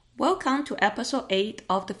Welcome to episode 8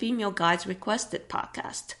 of the Female Guides Requested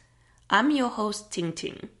podcast. I'm your host, Ting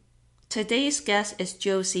Ting. Today's guest is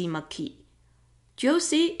Josie McKee.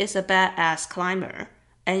 Josie is a badass climber,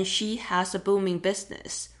 and she has a booming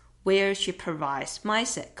business where she provides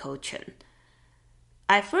mindset coaching.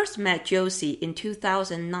 I first met Josie in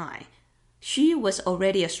 2009. She was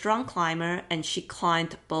already a strong climber and she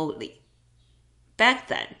climbed boldly. Back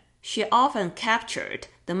then, she often captured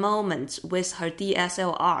the moments with her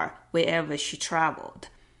DSLR wherever she traveled.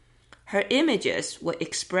 Her images were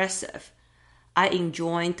expressive. I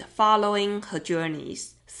enjoyed following her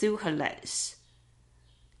journeys through her lens.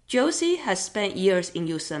 Josie has spent years in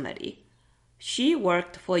Yosemite. She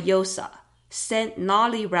worked for Josie, sent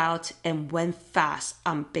gnarly routes, and went fast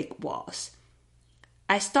on big walls.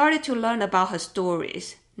 I started to learn about her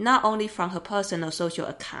stories, not only from her personal social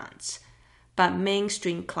accounts, but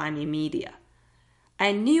mainstream climbing media.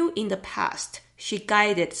 I knew in the past she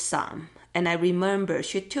guided some, and I remember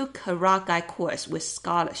she took her rock guide course with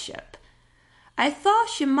scholarship. I thought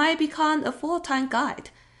she might become a full-time guide,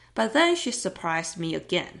 but then she surprised me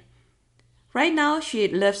again. Right now she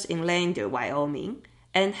lives in Lander, Wyoming,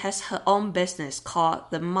 and has her own business called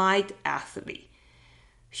The Mind Athlete.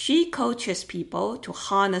 She coaches people to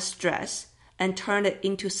harness stress and turn it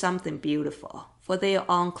into something beautiful for their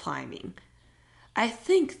own climbing. I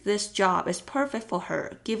think this job is perfect for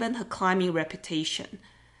her given her climbing reputation.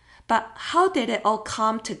 But how did it all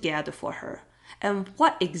come together for her? And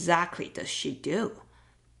what exactly does she do?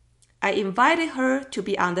 I invited her to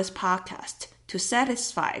be on this podcast to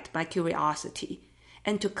satisfy my curiosity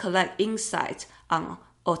and to collect insights on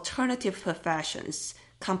alternative professions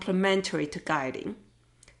complementary to guiding.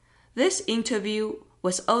 This interview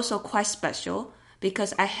was also quite special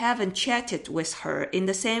because I haven't chatted with her in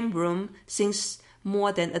the same room since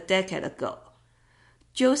more than a decade ago.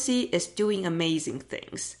 Josie is doing amazing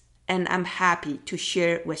things, and I'm happy to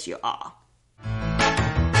share it with you all.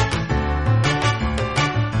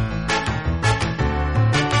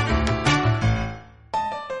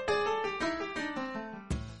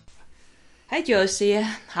 Hi, Josie.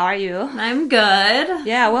 How are you? I'm good.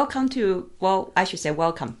 Yeah, welcome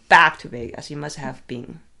back to Vegas. You must have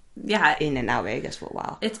been in and out Vegas for a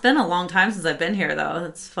while. It's been a long time since I've been here, though.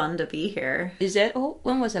 It's fun to be here. Is it? Oh,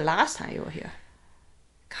 when was the last time you were here?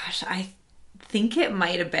 Gosh, I think it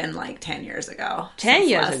might have been like 10 years ago. 10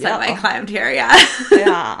 years last ago? Time I climbed here, yeah.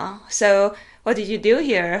 Yeah. So, what did you do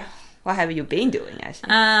here? What have you been doing?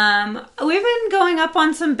 We've been going up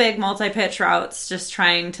on some big multi-pitch routes, just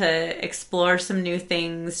trying to explore some new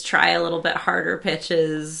things, try a little bit harder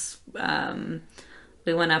pitches.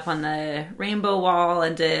 We went up on the Rainbow Wall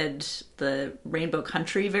and did the Rainbow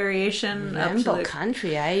Country variation. Rainbow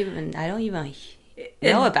Country? I don't even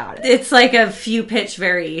know about it. It's like a few pitch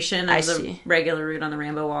variation of the regular route on the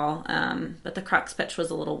Rainbow Wall. But the crux pitch was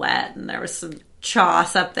a little wet and there was some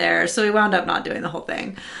choss up there, so we wound up not doing the whole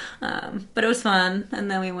thing. But it was fun. And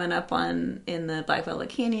then we went up in the Black Velvet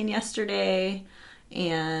Canyon yesterday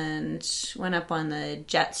and went up on the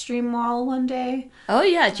Jetstream Wall one day. Oh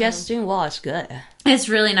yeah, Jetstream Wall is good. It's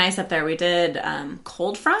really nice up there. We did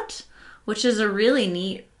Cold Front, which is a really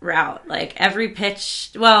neat route. Like every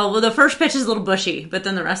pitch, well, the first pitch is a little bushy, but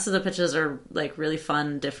then the rest of the pitches are like really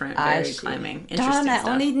fun, different, very climbing, interesting stuff.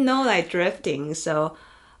 I only know like drifting, so.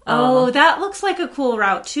 Oh, that looks like a cool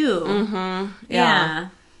route too. Mm-hmm. Yeah.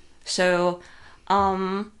 So,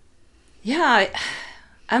 yeah,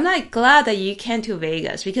 I'm like glad that you came to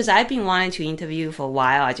Vegas because I've been wanting to interview you for a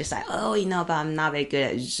while. I just like, but I'm not very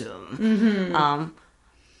good at Zoom. Mm-hmm.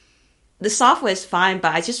 The software is fine,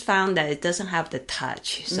 but I just found that it doesn't have the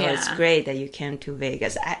touch. So it's great that you came to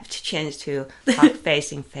Vegas. I have the chance to talk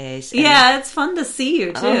face in face. Yeah, it's fun to see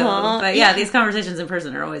you too. But yeah, these conversations in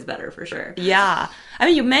person are always better for sure. Yeah. I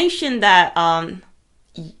mean, you mentioned that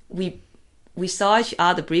we saw each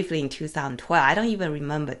other briefly in 2012. I don't even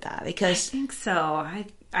remember that because... I think so.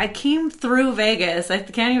 I came through Vegas. I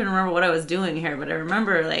can't even remember what I was doing here, but I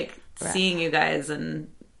remember seeing you guys and...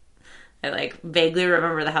 I vaguely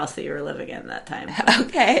remember the house that you were living in that time. So.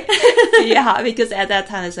 Okay. Yeah, because at that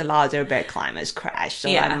time there's a lot of dirtbag climbers crashed, so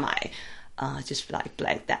I might just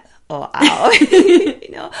blank that all out,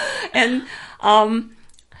 And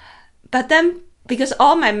but then because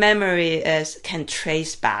all my memory can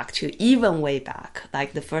trace back to even way back,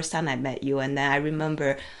 like the first time I met you, and then I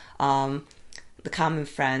remember the common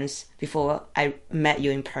friends before I met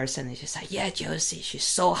you in person. It's just like, yeah, Josie, she's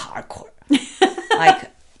so hardcore,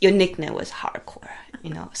 Your nickname was hardcore,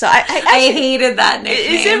 So I hated that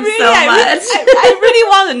nickname is it really, so much. I really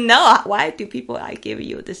want to know why do people give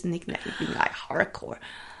you this nickname being hardcore.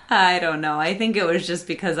 I don't know. I think it was just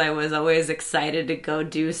because I was always excited to go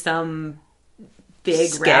do some big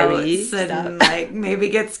Scary routes stuff. and like maybe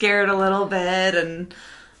get scared a little bit. And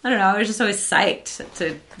I don't know. I was just always psyched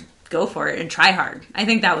to go for it and try hard. I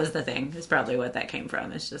think that was the thing. Is probably what that came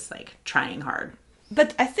from. It's just like trying hard.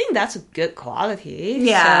 But I think that's a good quality.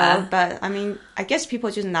 Yeah. So, but I mean, I guess people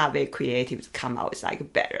are just not very creative to come out with like a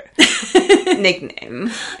better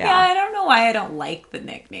nickname. Yeah, I don't know why I don't like the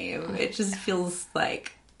nickname. It just feels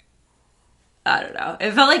like, I don't know.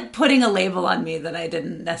 It felt like putting a label on me that I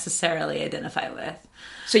didn't necessarily identify with.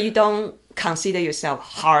 So you don't consider yourself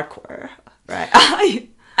hardcore, right?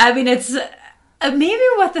 I mean, it's maybe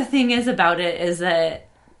what the thing is about it is that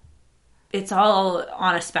it's all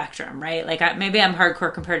on a spectrum, right? Like maybe I'm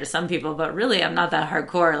hardcore compared to some people, but really I'm not that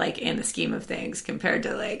hardcore, like in the scheme of things compared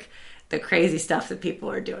to like the crazy stuff that people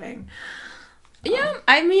are doing. Yeah,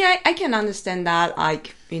 I mean, I can understand that.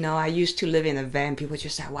 Like, you know, I used to live in a van. People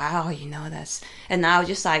just like, wow, you know, that's... And now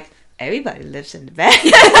just like, everybody lives in the van.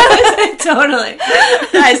 Totally.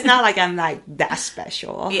 It's not like I'm like that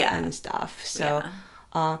special and stuff. So,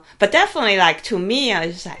 but definitely like to me, I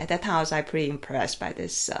was just like, at that time I was like pretty impressed by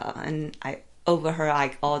this. And I overheard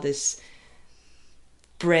like all this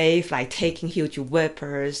brave, like taking huge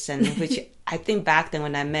whippers, and which I think back then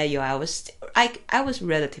when I met you, I was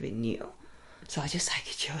relatively new. So I just like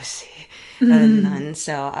Josie. And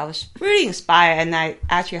so I was really inspired. And I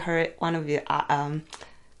actually heard one of the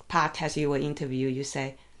podcasts you were interviewed, you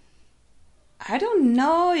say, I don't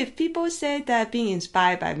know if people say that being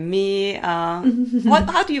inspired by me. How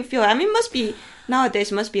do you feel? I mean,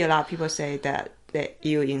 nowadays must be a lot of people say that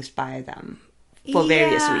you inspire them for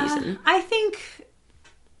various reasons. I think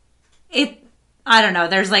I don't know,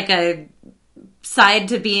 there's like a side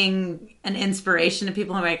to being an inspiration to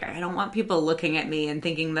people. I'm like, I don't want people looking at me and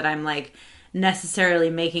thinking that I'm like necessarily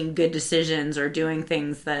making good decisions or doing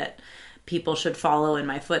things that people should follow in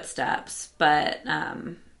my footsteps. But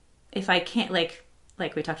if I can't, like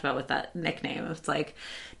we talked about with that nickname, it's like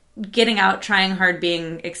getting out, trying hard,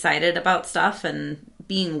 being excited about stuff and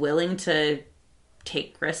being willing to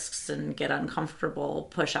take risks and get uncomfortable,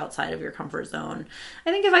 push outside of your comfort zone.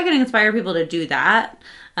 I think if I can inspire people to do that,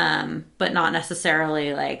 but not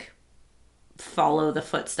necessarily like follow the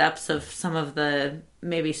footsteps of some of the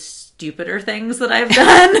maybe stupider things that I've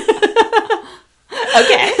done.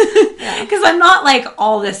 Okay. Because I'm not like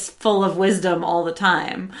all this full of wisdom all the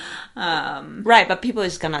time. Right, but people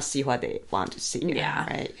is gonna see what they want to see. Yeah.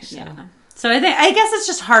 Right. So. Yeah. So I guess it's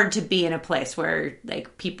just hard to be in a place where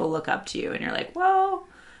like people look up to you and you're like, well,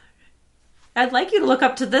 I'd like you to look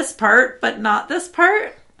up to this part, but not this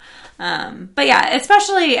part. But yeah,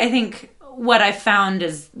 especially I think what I found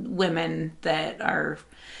is women that are,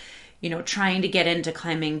 you know, trying to get into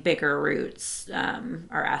climbing bigger routes,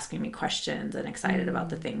 are asking me questions and excited about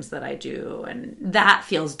the things that I do. And that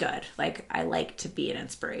feels good. Like I like to be an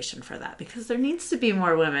inspiration for that because there needs to be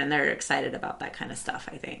more women that are excited about that kind of stuff,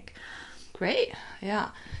 I think. Great. Yeah.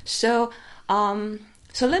 So,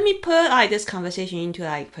 so let me put like this conversation into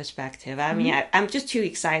like perspective. I mean, I'm just too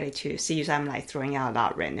excited to see you. So I'm like throwing out a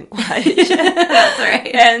lot of random questions. That's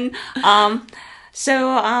right. And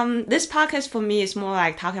so this podcast for me is more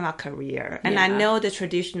like talking about career. And I know that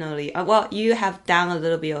traditionally, you have done a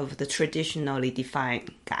little bit of the traditionally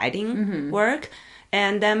defined guiding work,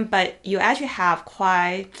 and then but you actually have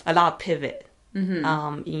quite a lot of pivot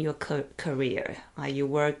in your career. You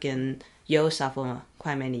work in Josie for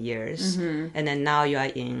quite many years, and then now you are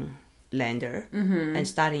in Lander and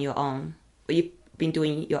starting your own. You've been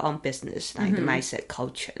doing your own business, like the mindset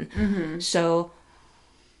coaching. So,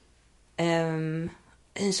 and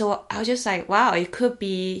so I was just like, wow, it could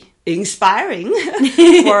be inspiring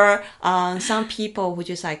for some people who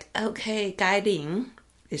just like, okay, guiding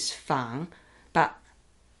is fun, but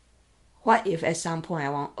what if at some point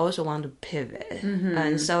I also want to pivot?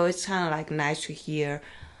 And so it's kind of like nice to hear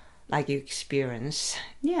like your experience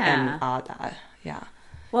and all that. Yeah.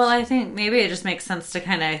 Well, I think maybe it just makes sense to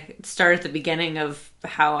kind of start at the beginning of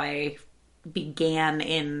how I began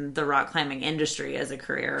in the rock climbing industry as a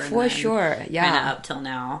career. And for sure. Yeah. Kind of up till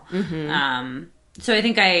now. So I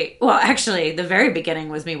think actually the very beginning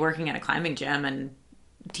was me working at a climbing gym and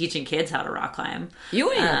teaching kids how to rock climb. You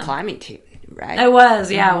were in a climbing team, right? I was,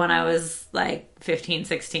 when I was like 15,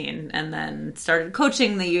 16, and then started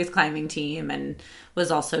coaching the youth climbing team and was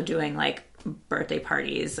also doing like birthday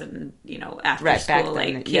parties and, you know, after school,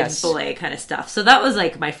 like kids belay kind of stuff. So that was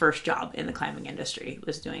like my first job in the climbing industry,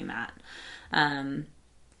 was doing that. And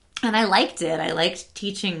I liked it. I liked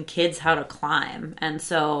teaching kids how to climb. And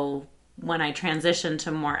so when I transitioned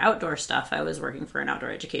to more outdoor stuff, I was working for an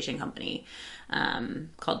outdoor education company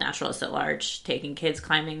called Naturalists at Large, taking kids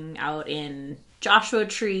climbing out in Joshua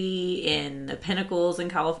Tree, in the Pinnacles in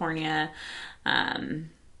California.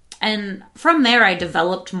 And from there, I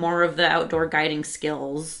developed more of the outdoor guiding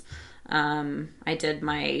skills. I did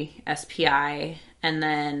my SPI and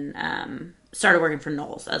then started working for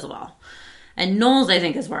Knowles as well. And Knowles, I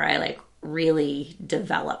think, is where I like really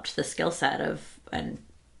developed the skill set of, and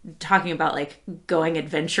talking about like going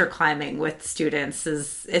adventure climbing with students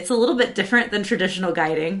it's a little bit different than traditional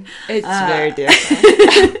guiding. It's very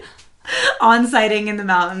different. On-sighting in the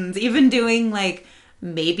mountains, even doing like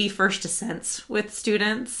maybe first ascents with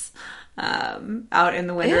students out in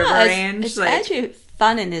the Wind River Range. It's actually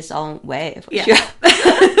fun in its own way, for sure.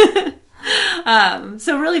 Yeah.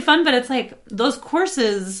 So really fun, but it's like those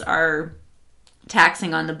courses are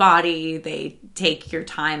taxing on the body. They take your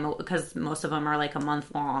time because most of them are like a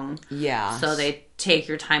month long. Yeah. So they take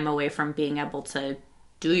your time away from being able to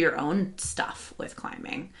do your own stuff with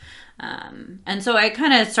climbing. And so I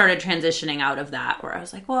kind of started transitioning out of that, where I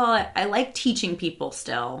was like, well, I like teaching people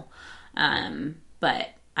still, but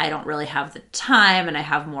I don't really have the time, and I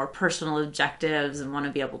have more personal objectives and want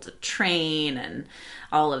to be able to train and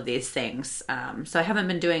all of these things. So I haven't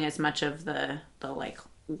been doing as much of the like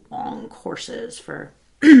long courses for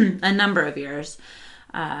a number of years.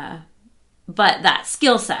 But that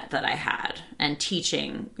skill set that I had, and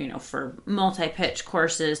teaching, for multi-pitch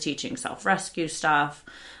courses, teaching self-rescue stuff,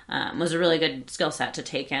 was a really good skill set to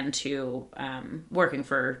take into working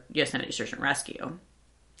for Yosemite Search and Rescue.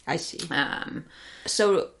 I see.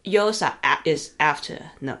 So yours is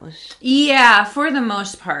after Knowles? Yeah, for the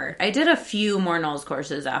most part. I did a few more Knowles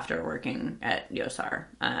courses after working at YOSAR.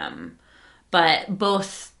 But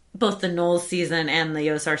both the Knowles season and the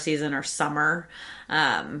YOSAR season are summer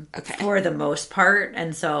for the most part.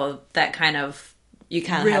 And so that kind of you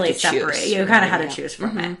kind of really have to separate. Choose, you kind of had to choose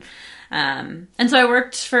from it. And so I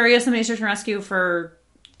worked for Yosemite Search and Rescue for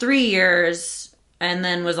 3 years, and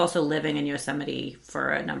then was also living in Yosemite for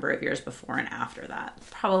a number of years before and after that.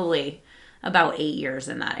 Probably about 8 years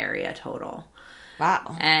in that area total.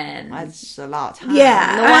 Wow. And that's a lot of time.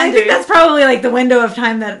 Yeah. No wonder. I think that's probably like the window of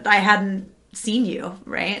time that I hadn't seen you,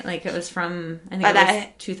 right? Like it was from, I think it was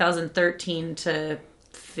 2013 to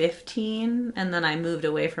 15, and then I moved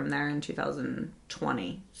away from there in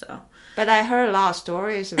 2020, so. But I heard a lot of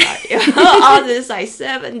stories about you. All this like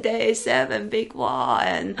 7 days, 7 big wall,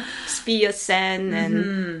 and speed ascent,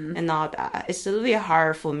 and all that. It's a little bit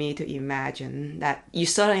hard for me to imagine that you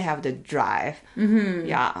certainly have the drive.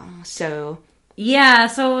 Yeah, so... Yeah,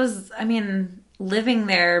 so it was, living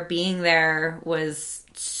there, being there was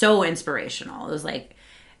so inspirational. It was like,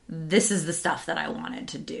 this is the stuff that I wanted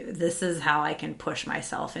to do. This is how I can push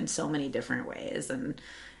myself in so many different ways. And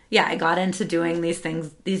yeah, I got into doing these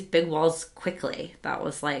things, these big walls quickly. That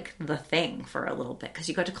was like the thing for a little bit, because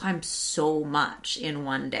you got to climb so much in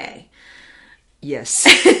one day. Yes.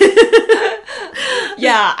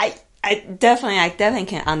 Yeah, I definitely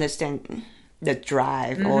can understand the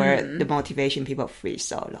drive or the motivation people free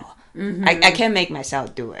solo. I can't make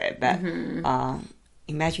myself do it, but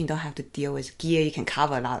imagine you don't have to deal with gear. You can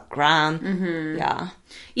cover a lot of ground.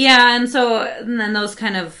 Yeah, and then those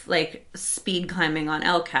kind of like speed climbing on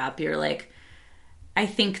El Cap, you're like, I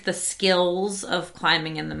think the skills of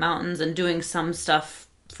climbing in the mountains and doing some stuff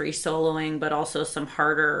free soloing, but also some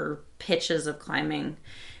harder pitches of climbing,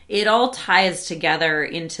 it all ties together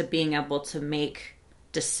into being able to make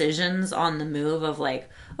decisions on the move of like,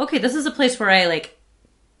 okay, this is a place where I like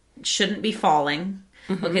shouldn't be falling.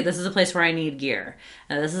 Okay, this is a place where I need gear.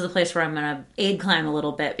 This is a place where I'm going to aid climb a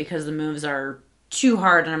little bit because the moves are too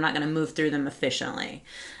hard and I'm not going to move through them efficiently.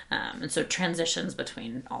 And so transitions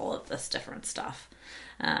between all of this different stuff.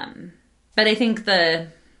 But I think the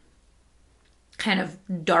kind of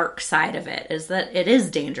dark side of it is that it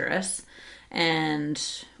is dangerous. And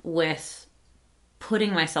with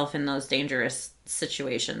putting myself in those dangerous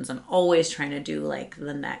situations and always trying to do like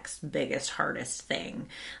the next biggest, hardest thing.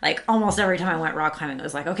 Like almost every time I went rock climbing, it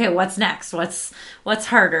was like, okay, what's next? What's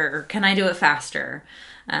harder? Can I do it faster?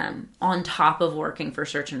 On top of working for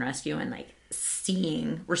search and rescue and like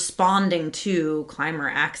responding to climber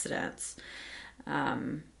accidents,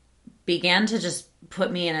 began to just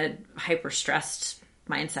put me in a hyper stressed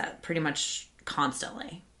mindset pretty much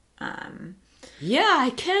constantly. Yeah, I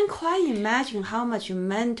can't quite imagine how much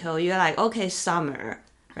mental. You're like, okay, summer,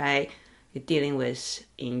 right? You're dealing with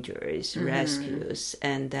injuries, rescues,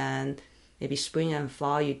 and then maybe spring and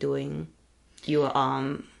fall, you're doing your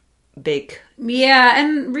big. Yeah,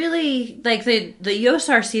 and really, like, the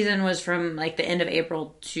Yosar season was from, like, the end of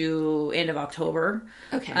April to end of October.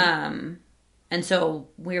 Okay. And so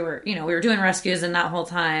we were doing rescues in that whole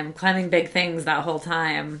time, climbing big things that whole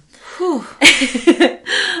time. Whew. And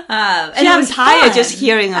I'm tired just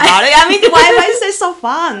hearing about it. I mean, why is it so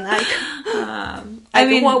fun? Like,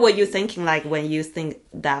 what were you thinking, like, when you think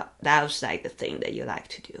that was, like, the thing that you like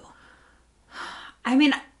to do? I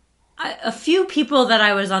mean, a few people that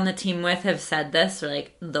I was on the team with have said this,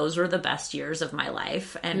 like, those were the best years of my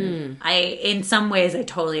life. And in some ways, I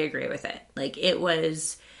totally agree with it. Like, it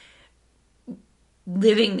was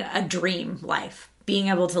living a dream life, being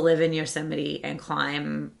able to live in Yosemite and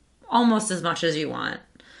climb almost as much as you want,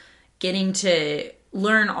 getting to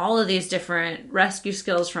learn all of these different rescue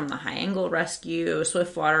skills, from the high angle rescue,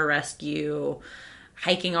 swiftwater rescue,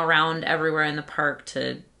 hiking around everywhere in the park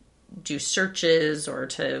to do searches or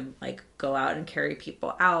to, like, go out and carry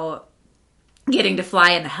people out, getting to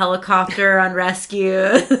fly in a helicopter on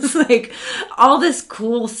rescues, like, all this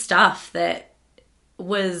cool stuff that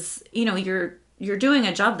was, you're doing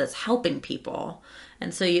a job that's helping people.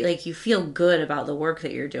 And so you feel good about the work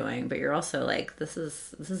that you're doing, but you're also like, this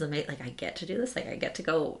is amazing. Like, I get to do this. Like, I get to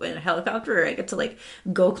go in a helicopter, or I get to, like,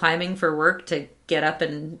 go climbing for work to get up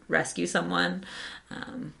and rescue someone.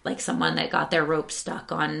 Like someone that got their rope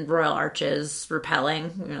stuck on Royal Arches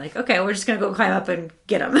rappelling. You're like, okay, we're just going to go climb up and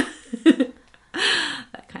get them.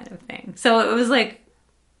 That kind of thing. So it was like,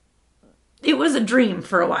 it was a dream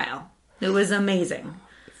for a while. It was amazing.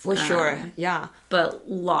 For sure, yeah. But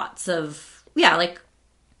lots of, like,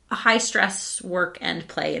 a high stress work and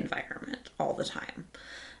play environment all the time.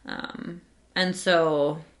 And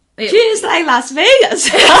so... It's like Las Vegas.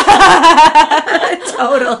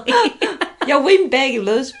 Totally. You win big,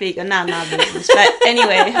 lose big. Not business, but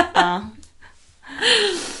anyway.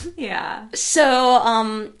 Yeah.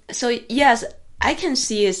 So yes, I can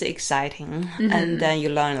see it's exciting, and then you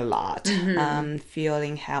learn a lot.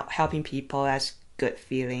 Feeling helping people, that's good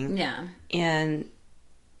feeling. Yeah. And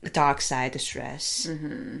the dark side, the stress,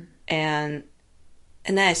 and then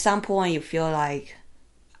at some point you feel like,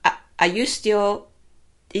 are you still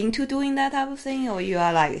into doing that type of thing, or you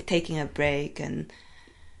are like taking a break? And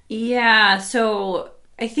yeah, so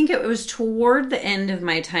I think it was toward the end of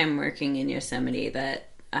my time working in Yosemite that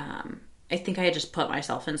I think I had just put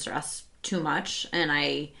myself in stress too much, and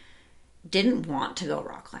I didn't want to go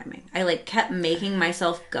rock climbing. I, like, kept making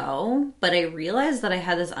myself go, but I realized that I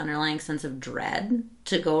had this underlying sense of dread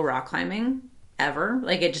to go rock climbing ever.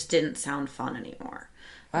 Like, it just didn't sound fun anymore.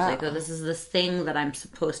 I was like, oh, this is this thing that I'm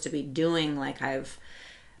supposed to be doing. Like, I've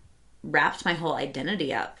wrapped my whole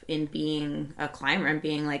identity up in being a climber and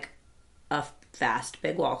being, like, a fast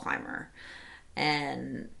big wall climber.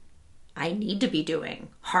 And I need to be doing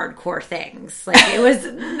hardcore things. Like, it was,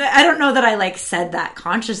 I don't know that I, like, said that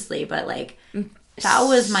consciously, but, like, that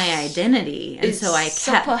was my identity. And so I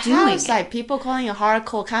kept doing it. Like, people calling you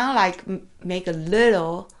hardcore kind of, like, make a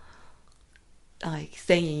little, like,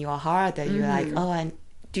 thing in your heart that you're like, oh, and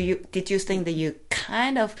did you think that you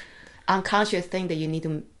kind of unconscious think that you need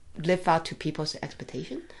to live out to people's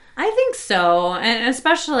expectation? I think so, and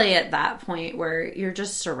especially at that point where you're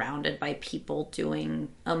just surrounded by people doing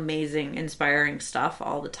amazing, inspiring stuff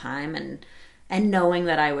all the time, and knowing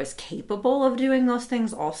that I was capable of doing those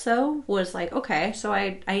things also was like, okay, so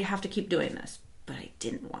I have to keep doing this. But I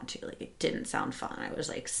didn't want to. Like, it didn't sound fun. I was,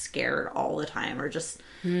 like, scared all the time or just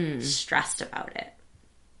stressed about it.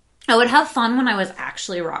 I would have fun when I was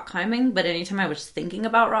actually rock climbing, but anytime I was thinking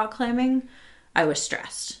about rock climbing, I was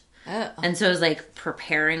stressed. Oh. And so it was like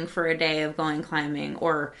preparing for a day of going climbing.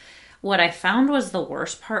 Or what I found was the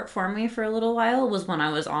worst part for me for a little while was when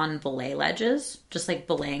I was on belay ledges, just like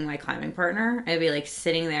belaying my climbing partner. I'd be like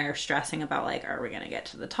sitting there stressing about, like, are we going to get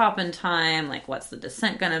to the top in time? Like, what's the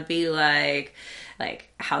descent going to be like? Like,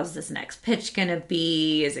 how's this next pitch going to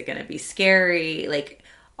be? Is it going to be scary? Like,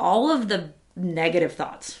 all of the negative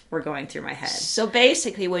thoughts were going through my head. So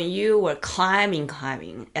basically, when you were climbing,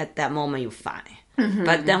 at that moment you're fine.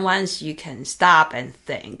 But then once you can stop and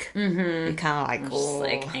think, you kind of like, just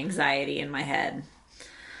like anxiety in my head.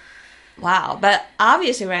 Wow. But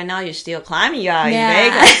obviously right now you're still climbing. You are in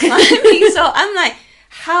Vegas climbing. So I'm like,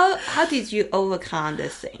 how did you overcome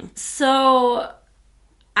this thing? So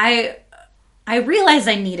I realized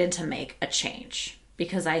I needed to make a change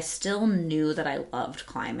because I still knew that I loved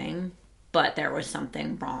climbing, but there was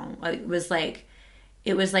something wrong. It was like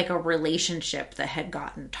a relationship that had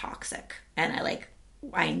gotten toxic, and I, like,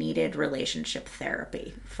 I needed relationship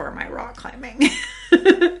therapy for my rock climbing.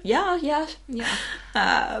 Yeah.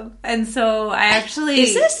 And so I actually...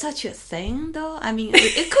 Is there such a thing, though? I mean,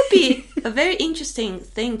 it could be a very interesting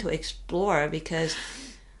thing to explore because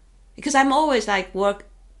I'm always like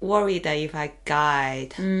worried that if I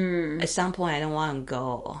guide, at some point I don't want to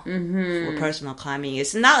go for personal climbing.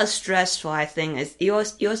 It's not as stressful, I think.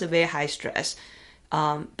 Yours is very high stress.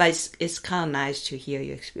 But it's kind of nice to hear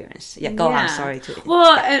your experience. Yeah, go on. Sorry to.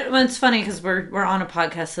 Well, it's funny because we're on a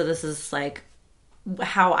podcast, so this is like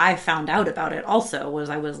how I found out about it. Also, was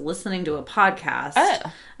I was listening to a podcast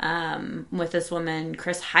with this woman,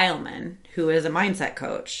 Chris Heilman, who is a mindset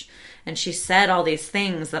coach, and she said all these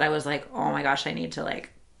things that I was like, oh my gosh, I need to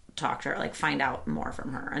like talk to her, like find out more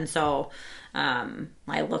from her. And so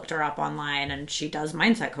I looked her up online, and she does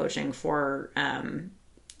mindset coaching for.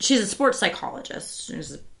 She's a sports psychologist.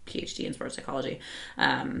 She's a PhD in sports psychology.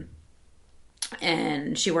 And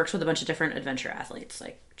she works with a bunch of different adventure athletes.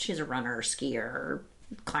 Like, she's a runner, skier,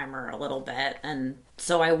 climber a little bit. And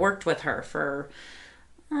so I worked with her for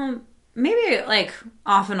maybe like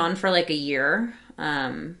off and on for like a year,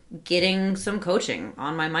 getting some coaching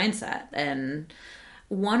on my mindset. And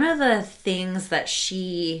one of the things that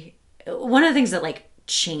like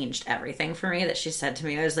changed everything for me that she said to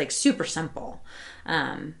me, it was like super simple.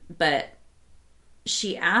 But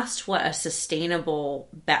she asked what a sustainable,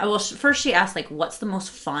 first she asked like, what's the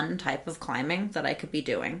most fun type of climbing that I could be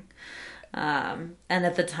doing? And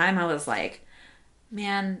at the time I was like,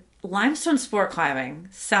 man, limestone sport climbing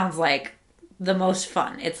sounds like the most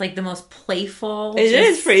fun. It's like the most playful. It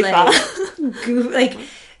is pretty like, fun. like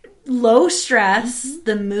low stress.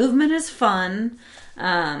 The movement is fun.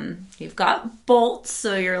 You've got bolts,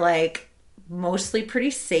 so you're like mostly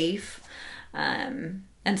pretty safe.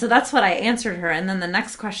 And so that's what I answered her. And then the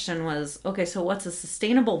next question was, okay, so what's a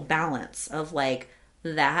sustainable balance of like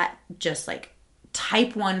that just like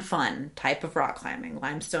type 1 fun type of rock climbing,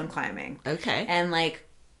 limestone climbing. Okay. And like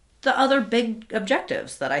the other big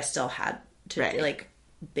objectives that I still had to like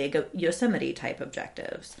big Yosemite type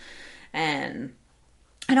objectives. And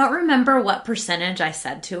I don't remember what percentage I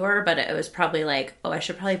said to her, but it was probably like, oh, I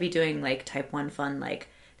should probably be doing like type 1 fun like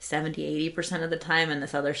 70-80% of the time, and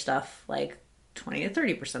this other stuff like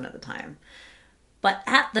 20-30% of the time. But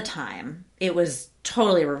at the time, it was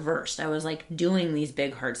totally reversed. I was like doing these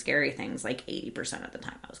big, hard, scary things like 80% of the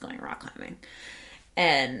time I was going rock climbing.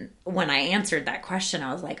 And when I answered that question,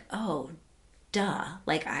 I was like, oh, duh.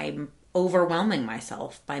 Like, I'm overwhelming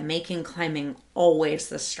myself by making climbing always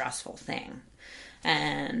this stressful thing.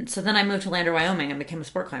 And so then I moved to Lander, Wyoming and became a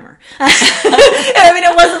sport climber. I mean,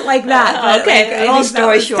 it wasn't like that. Okay, long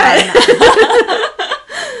story short.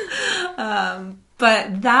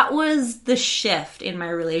 But that was the shift in my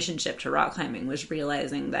relationship to rock climbing, was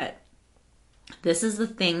realizing that this is the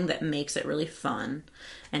thing that makes it really fun.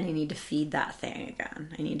 And I need to feed that thing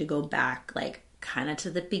again. I need to go back, like, kind of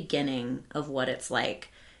to the beginning of what it's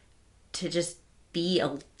like to just be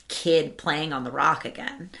a kid playing on the rock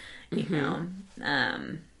again, you know,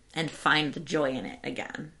 and find the joy in it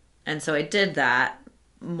again. And so I did that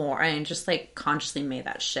more. I just, like, consciously made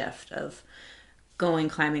that shift of going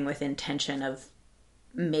climbing with intention of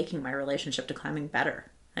making my relationship to climbing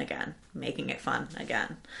better again, making it fun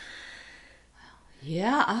again.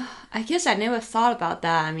 Yeah, I guess I never thought about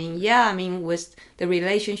that. I mean, with the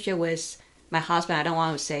relationship with my husband, I don't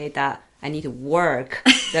want to say that I need to work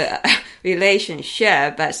the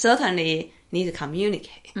relationship, but certainly need to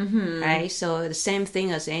communicate, right? So the same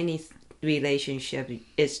thing as any relationship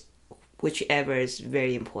is whichever is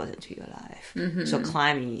very important to your life. So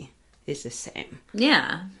climbing is the same.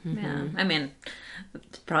 Yeah, yeah. I mean,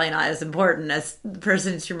 it's probably not as important as the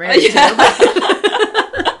person you're married to. But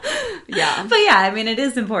yeah. But yeah, I mean, it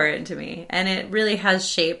is important to me, and it really has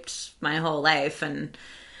shaped my whole life. And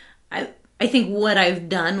I think what I've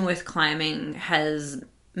done with climbing has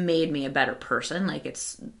made me a better person. Like,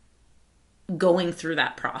 it's going through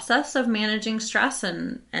that process of managing stress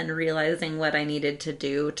and realizing what I needed to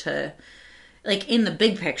do to, like, in the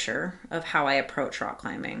big picture of how I approach rock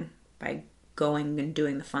climbing, by going and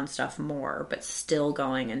doing the fun stuff more, but still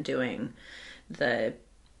going and doing the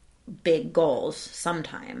big goals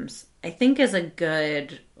sometimes, I think is a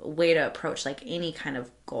good way to approach like any kind of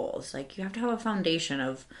goals. Like, you have to have a foundation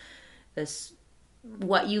of this,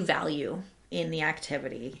 what you value in the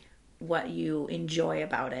activity, what you enjoy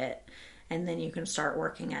about it, and then you can start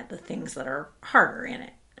working at the things that are harder in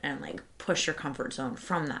it and like push your comfort zone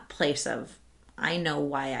from that place of, I know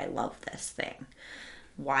why I love this thing,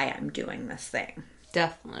 why I'm doing this thing.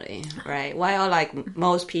 Definitely, right? While like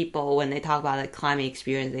most people, when they talk about a climbing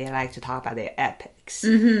experience, they like to talk about their epics.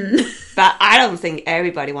 Mm-hmm. But I don't think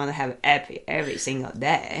everybody want to have epic every single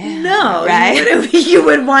day. No, right? You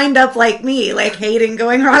would wind up like me, like hating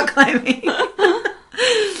going rock climbing.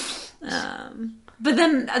 But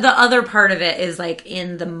then the other part of it is like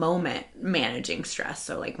in the moment managing stress.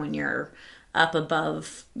 So like when you're up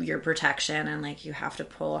above your protection and like you have to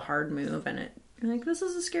pull a hard move and like, this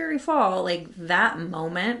is a scary fall. Like that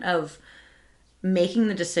moment of making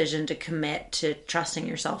the decision to commit to trusting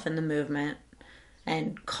yourself in the movement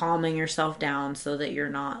and calming yourself down so that you're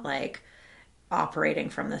not like operating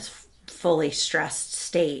from this fully stressed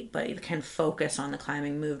state, but you can focus on the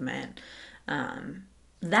climbing movement.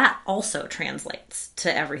 That also translates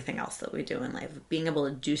to everything else that we do in life. Being able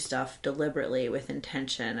to do stuff deliberately with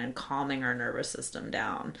intention and calming our nervous system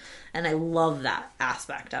down. And I love that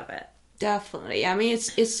aspect of it. Definitely. I mean,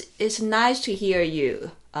 it's nice to hear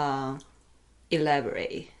you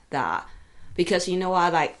elaborate that, because you know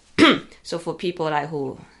what, like, so for people like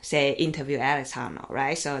who say interview Alex Honnold,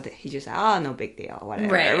 right? So he just like, oh, no big deal,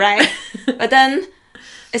 whatever, right? But then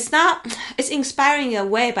it's inspiring in a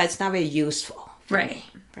way, but it's not very useful, right?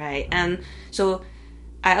 And so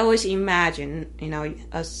I always imagine, you know,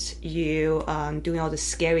 as you doing all the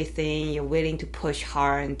scary thing, you're willing to push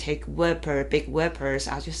hard and take big whippers.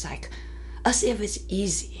 I was just like, as if it's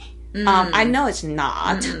easy. I know it's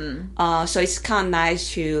not. So it's kind of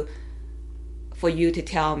nice for you to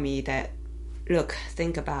tell me that, look,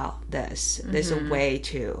 think about this. There's a way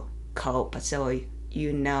to cope, so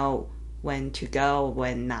you know when to go,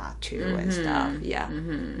 when not to, and stuff. Yeah,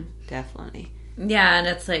 definitely. Yeah, and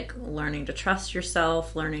it's like learning to trust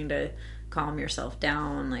yourself, learning to calm yourself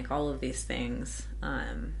down, like all of these things.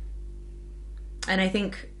 And I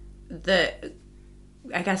think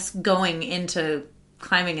I guess going into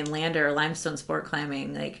climbing in Lander or limestone sport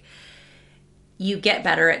climbing, like you get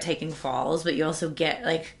better at taking falls, but you also get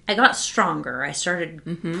like, I got stronger. I started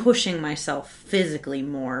pushing myself physically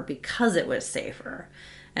more because it was safer.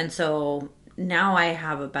 And so now I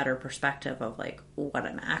have a better perspective of like what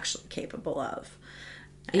I'm actually capable of.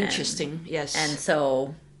 Interesting. Yes. And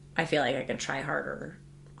so I feel like I can try harder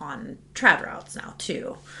on trad routes now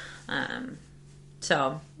too.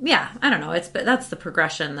 So yeah, I don't know. That's the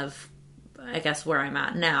progression of, I guess, where I'm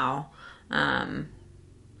at now.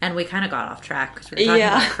 And we kind of got off track because we were talking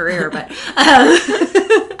about career, but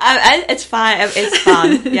it's fine. It's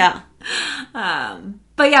fun. Yeah.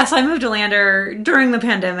 But yeah, so I moved to Lander during the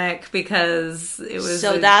pandemic because it was.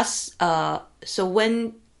 So that's so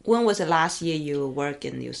when was the last year you worked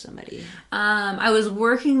in Yosemite? I was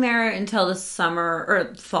working there until the summer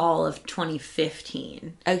or fall of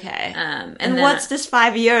 2015. Okay. And what's this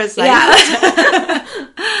 5 years like? Yeah.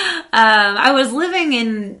 I was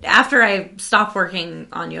living after I stopped working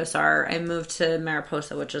on Yosar, I moved to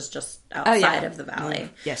Mariposa, which is just outside of the valley.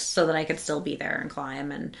 Yes. So that I could still be there and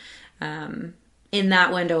climb. And in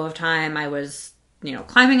that window of time, I was,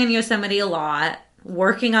 climbing in Yosemite a lot,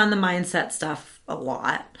 working on the mindset stuff a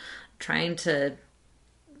lot, trying to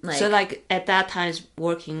so like at that time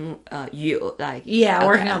working working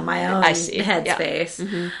on my own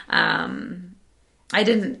headspace. Yeah. I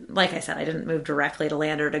didn't move directly to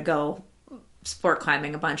Lander to go sport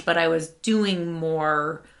climbing a bunch, but I was doing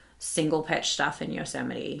more single pitch stuff in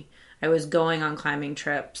Yosemite. I was going on climbing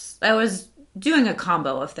trips. I was doing a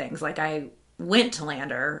combo of things. Like I went to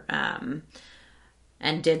Lander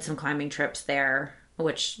and did some climbing trips there,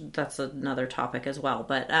 which that's another topic as well.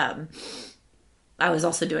 But I was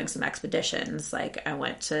also doing some expeditions. Like I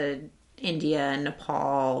went to India,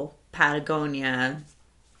 Nepal, Patagonia.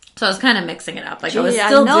 So I was kind of mixing it up. Like I was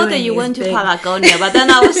still know that you went to Patagonia, but then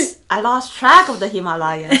I lost track of the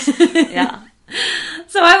Himalayas. Yeah.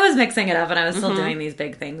 So I was mixing it up, and I was still doing these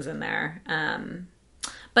big things in there.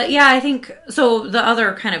 But yeah, I think so. The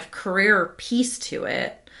other kind of career piece to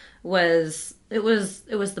it was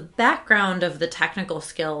the background of the technical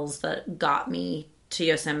skills that got me to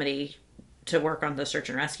Yosemite to work on the search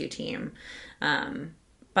and rescue team.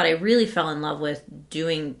 But I really fell in love with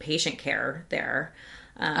doing patient care there.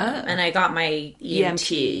 And I got my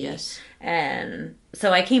EMT. Yes. And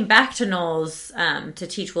so I came back to Knowles to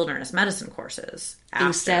teach wilderness medicine courses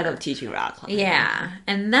instead of teaching rock climbing. Yeah.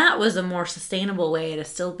 And that was a more sustainable way to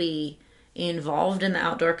still be involved in the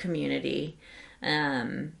outdoor community,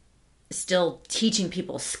 still teaching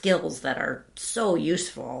people skills that are so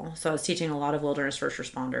useful. So I was teaching a lot of wilderness first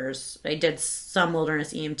responders. I did some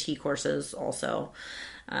wilderness EMT courses also.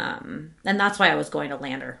 And that's why I was going to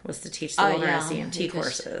Lander, was to teach the wilderness EMT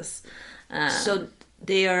courses. So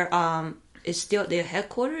their is still their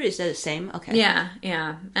headquarters? Is that the same? Okay.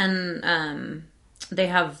 Yeah. And they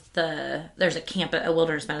have there's a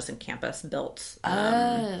wilderness medicine campus built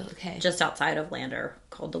just outside of Lander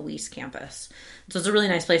called the Weiss campus. So it's a really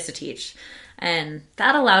nice place to teach. And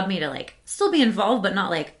that allowed me to like still be involved, but not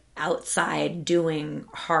like outside doing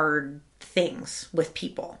hard things with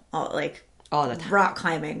people. Like all the time. Rock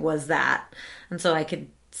climbing was that. And so I could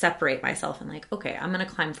separate myself and like, okay, I'm going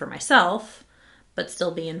to climb for myself, but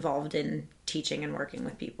still be involved in teaching and working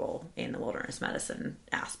with people in the wilderness medicine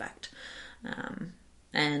aspect.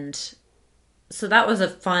 And so that was a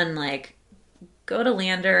fun, like, go to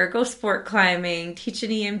Lander, go sport climbing, teach an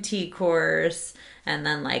EMT course, and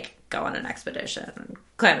then like go on an expedition,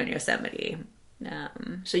 climb in Yosemite.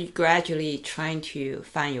 So you gradually trying to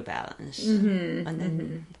find your balance, and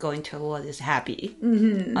then going toward is happy.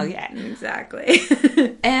 Okay, exactly.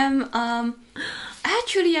 And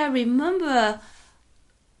actually, I remember.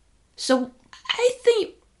 So I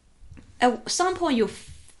think at some point you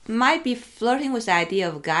might be flirting with the idea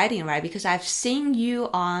of guiding, right? Because I've seen you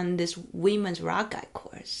on this women's rock guide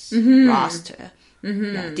course roster.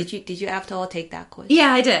 Yeah. Did you after all take that course?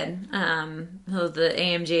 Yeah, I did. So the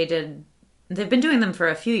AMJ did. They've been doing them for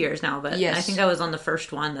a few years now, but I think I was on the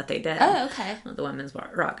first one that they did. Oh, okay. The women's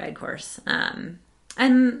rock guide course.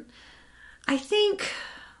 And I think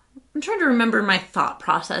I'm trying to remember my thought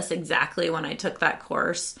process exactly when I took that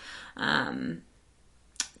course.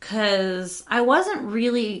 Because I wasn't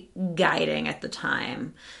really guiding at the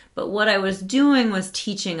time, but what I was doing was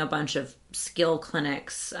teaching a bunch of skill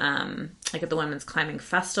clinics, like at the Women's Climbing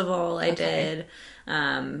Festival I did.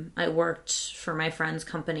 I worked for my friend's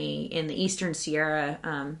company in the Eastern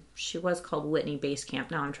Sierra. She was called Whitney Base Camp.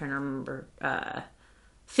 Now I'm trying to remember.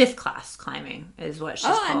 Fifth class climbing is what she's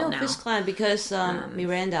called now. I know fifth climb because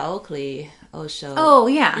Miranda Oakley also. Oh,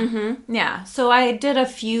 yeah. Yeah. So I did a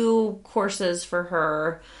few courses for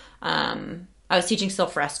her. I was teaching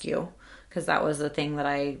self-rescue because that was the thing that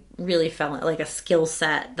I really felt like a skill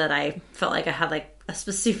set that I felt like I had like a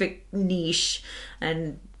specific niche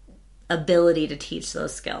and ability to teach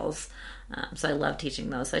those skills. So I love teaching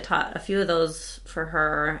those. So I taught a few of those for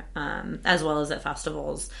her, as well as at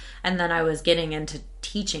festivals. And then I was getting into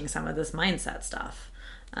teaching some of this mindset stuff.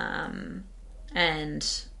 And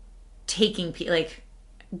taking, like,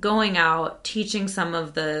 going out, teaching some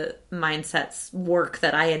of the mindsets work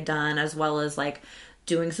that I had done, as well as, like,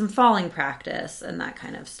 doing some falling practice and that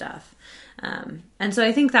kind of stuff. And so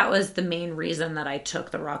I think that was the main reason that I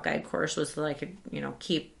took the rock guide course, was so I could,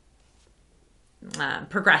 keep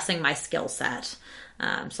progressing my skill set,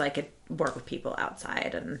 so I could work with people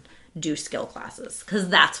outside and do skill classes, because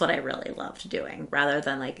that's what I really loved doing, rather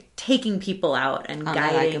than like taking people out and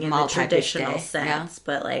guiding like in the traditional sense.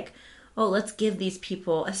 But like, let's give these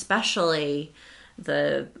people, especially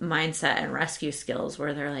the mindset and rescue skills,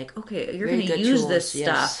 where they're like, okay, you're going to use this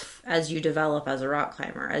stuff as you develop as a rock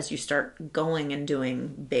climber, as you start going and doing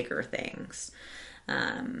bigger things.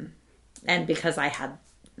 And because I had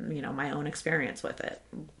my own experience with it,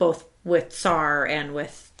 both with SAR and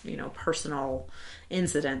with, personal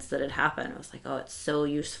incidents that had happened. I was like, it's so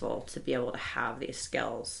useful to be able to have these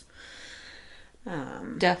skills.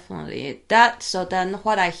 Definitely. So then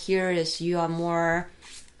what I hear is you are more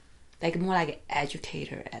like an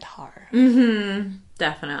educator at heart.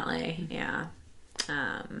 Definitely. Yeah.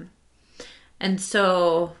 And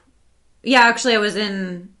so, actually I was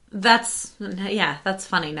in, that's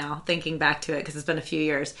funny now thinking back to it, because it's been a few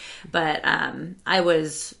years, but I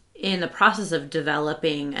was in the process of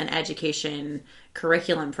developing an education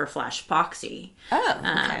curriculum for Flash Foxy.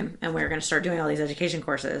 And we were going to start doing all these education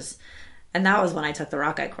courses, and that was when I took the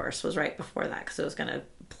rock guide course, was right before that, because it was going to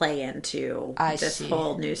play into this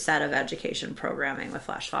whole new set of education programming with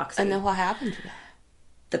Flash Foxy. And then what happened to that?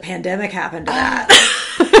 The pandemic happened to that.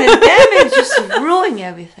 Pandemic just ruined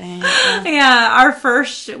everything.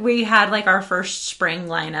 Yeah, we had like our first spring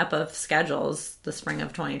lineup of schedules, the spring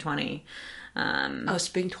of 2020.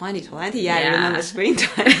 Spring 2020. Yeah, I remember spring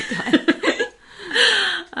 2020.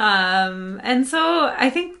 And so I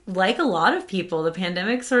think, like a lot of people, the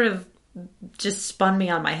pandemic sort of just spun me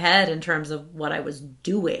on my head in terms of what I was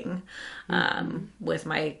doing with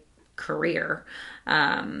my career.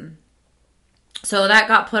 So that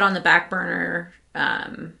got put on the back burner.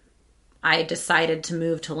 I decided to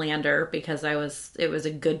move to Lander because it was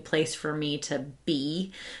a good place for me to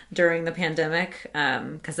be during the pandemic.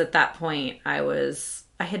 Because at that point I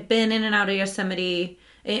had been in and out of Yosemite,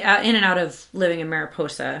 in and out of living in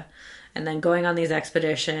Mariposa, and then going on these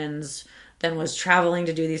expeditions, then was traveling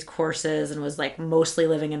to do these courses, and was like mostly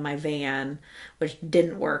living in my van, which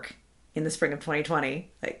didn't work in the spring of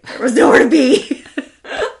 2020. Like, there was nowhere to be.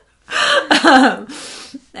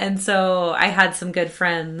 And so I had some good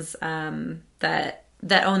friends that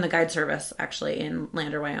own the guide service actually in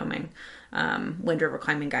Lander, Wyoming, Wind River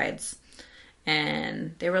Climbing Guides.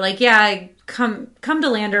 And they were like, yeah, come to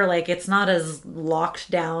Lander. Like, it's not as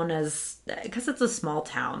locked down as, because it's a small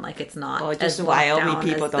town. Like, it's not just as Wyoming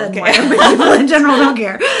people don't care. Wyoming people in general don't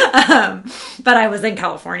care. But I was in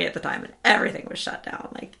California at the time, and everything was shut down.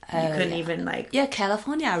 Like, you couldn't even, like... Yeah,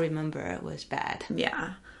 California, I remember, was bad.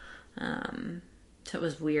 Yeah. So it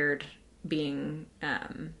was weird being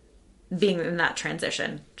in that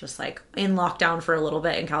transition, just like in lockdown for a little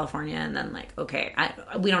bit in California, and then like, okay,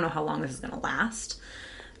 we don't know how long this is going to last.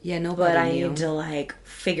 Yeah, nobody But I knew. need to like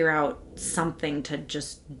figure out something to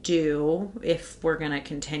just do if we're going to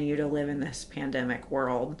continue to live in this pandemic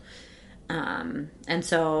world. And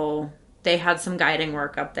so they had some guiding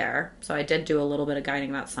work up there. So I did do a little bit of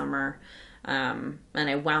guiding that summer. And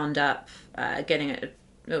I wound up getting it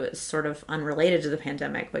was sort of unrelated to the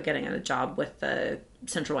pandemic, but getting a job with the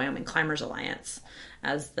Central Wyoming Climbers Alliance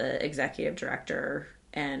as the executive director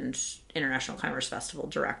and International Climbers Festival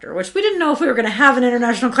director, which we didn't know if we were going to have an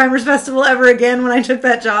International Climbers Festival ever again when I took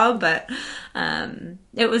that job, but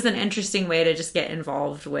it was an interesting way to just get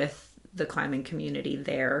involved with the climbing community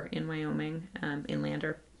there in Wyoming, in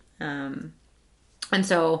Lander. And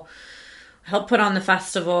so help put on the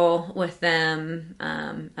festival with them,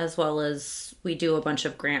 as well as we do a bunch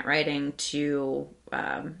of grant writing to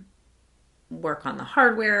work on the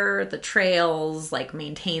hardware, the trails, like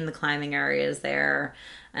maintain the climbing areas there,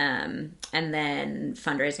 and then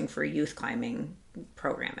fundraising for youth climbing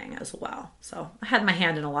programming as well. So I had my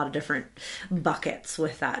hand in a lot of different buckets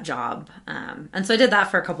with that job. And so I did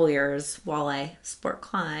that for a couple years while I sport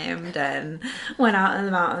climbed and went out in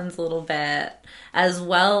the mountains a little bit, as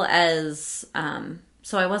well as,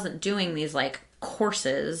 so I wasn't doing these like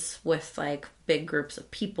courses with like big groups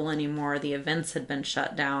of people anymore. The events had been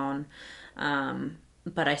shut down.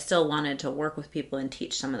 But I still wanted to work with people and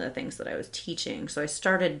teach some of the things that I was teaching. So I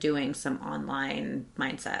started doing some online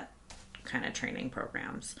mindset kind of training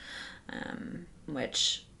programs,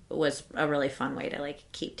 which was a really fun way to like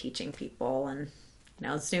keep teaching people. And you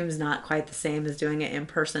know, Zoom's not quite the same as doing it in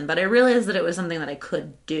person, but I realized that it was something that I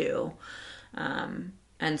could do.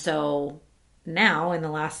 And so now in the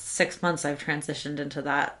last 6 months, I've transitioned into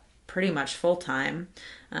that pretty much full time.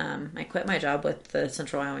 I quit my job with the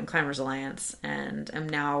Central Wyoming Climbers Alliance and am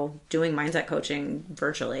now doing mindset coaching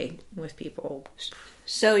virtually with people.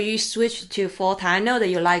 So you switched to full-time. I know that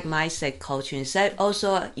you like mindset coaching. Is that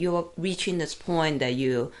also you're reaching this point that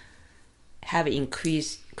you have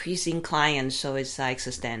increasing clients, so it's like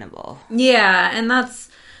sustainable? Yeah, and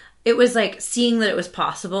it was like seeing that it was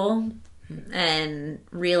possible and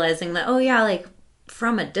realizing that, oh yeah, like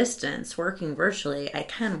from a distance, working virtually, I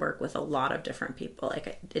can work with a lot of different people.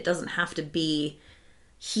 Like it doesn't have to be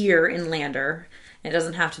here in Lander. It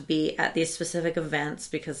doesn't have to be at these specific events,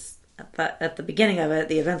 because at the beginning of it,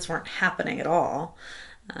 the events weren't happening at all.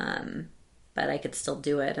 But I could still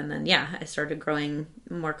do it. And then, yeah, I started growing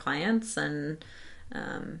more clients and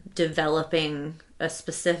developing a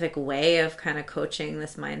specific way of kind of coaching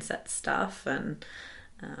this mindset stuff and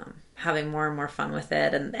having more and more fun with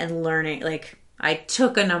it and learning. Like, I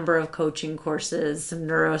took a number of coaching courses, some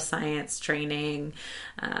neuroscience training,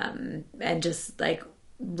 and just like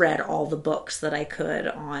read all the books that I could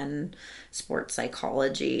on sports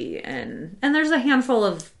psychology, and there's a handful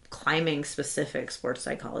of climbing specific sports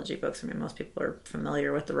psychology books. I mean, most people are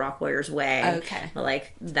familiar with the Rock Warrior's Way, okay, but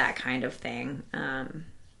like that kind of thing.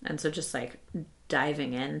 And so just like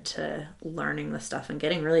diving into learning the stuff and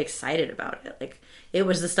getting really excited about it. Like it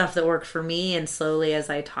was the stuff that worked for me, and slowly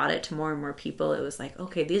as I taught it to more and more people, it was like,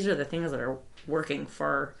 okay, these are the things that are working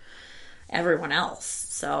for everyone else.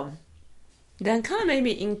 So then kind of made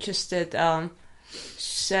me interested.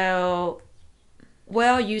 So,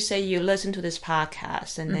 well, you say you listened to this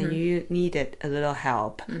podcast and then you needed a little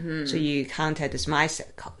help. So you contacted this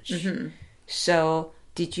mindset coach. So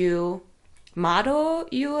did you model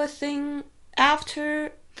your thing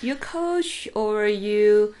after your coach, or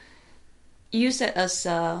you use it as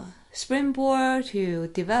a springboard to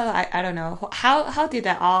develop? I don't know. How did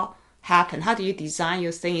that all happen? How do you design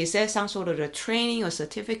your thing? Is there some sort of a training or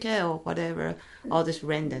certificate or whatever? All this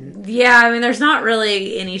random. Yeah, I mean, there's not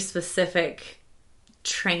really any specific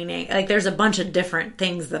training. Like, there's a bunch of different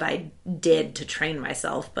things that I did to train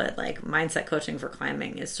myself, but like mindset coaching for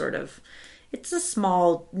climbing is sort of, it's a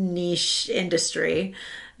small niche industry.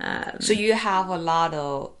 So you have a lot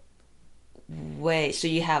of ways. So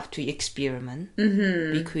you have to experiment,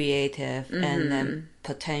 be creative, and then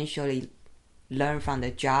potentially learn from the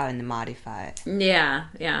jar and modify it. Yeah,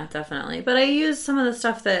 definitely. But I use some of the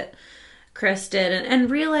stuff that Chris did, and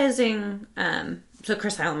realizing, so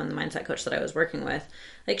Chris Heilman, the mindset coach that I was working with,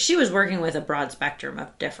 like she was working with a broad spectrum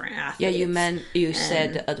of different athletes. Yeah, you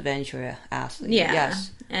said adventure athlete. Yeah.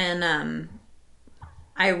 Yes. And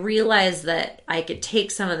I realized that I could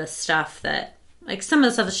take some of the stuff that, like some of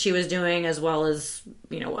the stuff that she was doing as well as,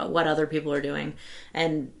 what other people are doing,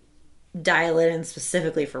 and dial it in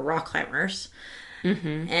specifically for rock climbers.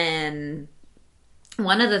 Mm-hmm. And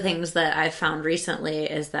one of the things that I've found recently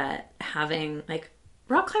is that having, like,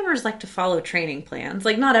 rock climbers like to follow training plans.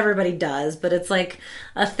 Like, not everybody does, but it's like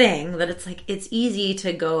a thing that it's like, it's easy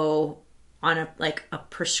to go on a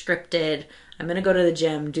prescripted, I'm going to go to the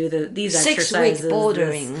gym, do these 6 exercises. 6-week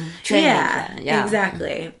bouldering training plan. Yeah,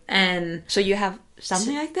 exactly. And so you have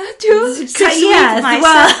something like that too? 6 weeks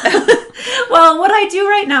well, what I do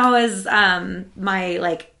right now is my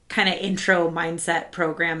like kind of intro mindset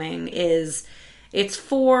programming is, it's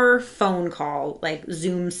 4 phone call, like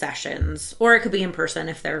Zoom sessions, or it could be in person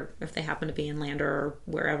if they happen to be in Lander or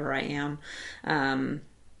wherever I am,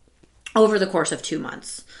 over the course of 2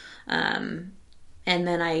 months. And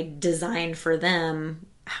then I design for them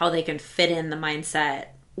how they can fit in the mindset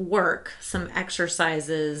work, some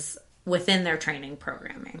exercises within their training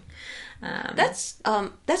programming. That's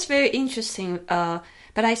very interesting.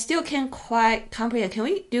 But I still can't quite comprehend. Can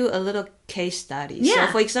we do a little case study? Yeah.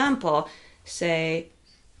 So, for example, say,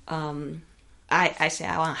 I say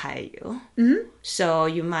I want to hire you. Mm-hmm. So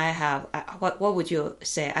you might have what would you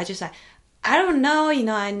say? I just like, I don't know.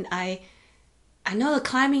 I know the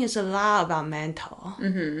climbing is a lot about mental.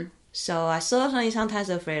 Mm-hmm. So I certainly sometimes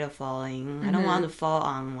afraid of falling. Mm-hmm. I don't want to fall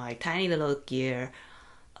on like tiny little gear.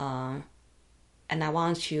 And I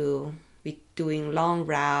want to be doing long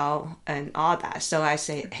route and all that. So I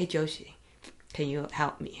say, hey, Josie, can you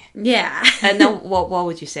help me? Yeah. And then what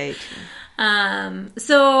would you say to me?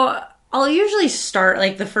 So I'll usually start,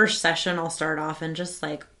 like the first session, I'll start off and just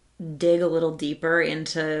like dig a little deeper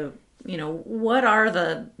into, what are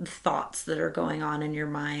the thoughts that are going on in your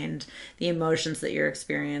mind, the emotions that you're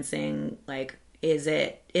experiencing. Like, is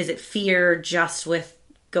it fear just with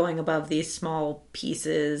going above these small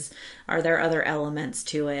pieces? Are there other elements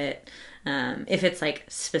to it? If it's like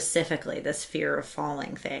specifically this fear of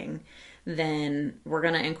falling thing, then we're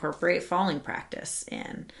going to incorporate falling practice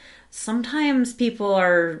in. Sometimes people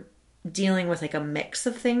are dealing with like a mix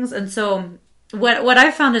of things. And so what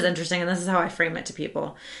I found is interesting, and this is how I frame it to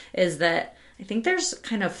people, is that I think there's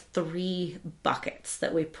kind of 3 buckets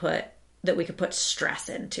that we could put stress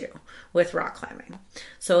into with rock climbing.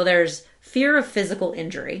 So there's fear of physical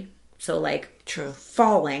injury. So like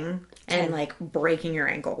falling and like breaking your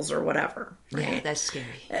ankles or whatever. Right? Yeah, that's scary.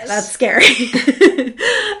 Yes. That's scary.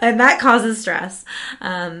 And that causes stress.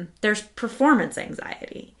 There's performance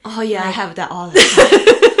anxiety. Oh yeah, I have that all the time.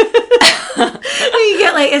 You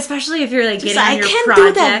get like, especially if you're like getting on your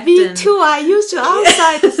project. I can't do that V2 I used to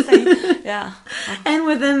outside this thing. Yeah. And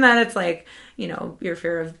within that, it's like, your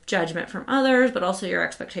fear of judgment from others, but also your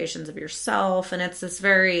expectations of yourself. And it's this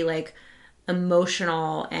very like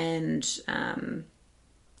emotional and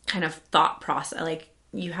kind of thought process. Like,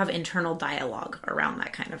 you have internal dialogue around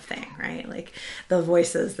that kind of thing, right? Like the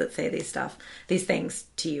voices that say these things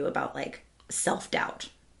to you about like self-doubt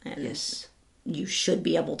and yes, you should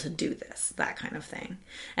be able to do this, that kind of thing.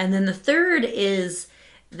 And then the third is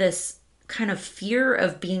this kind of fear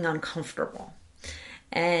of being uncomfortable.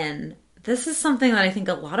 And this is something that I think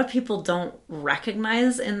a lot of people don't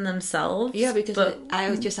recognize in themselves. Yeah, because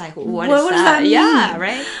I was just like, what does that mean? Yeah,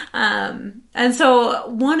 right? And so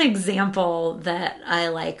one example that I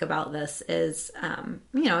like about this is,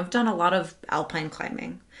 I've done a lot of alpine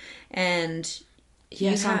climbing. And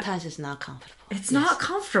sometimes it's not comfortable. It's not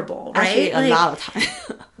comfortable, right? Actually, a lot of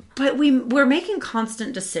time. But we're making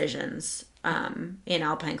constant decisions in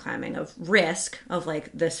alpine climbing of risk, of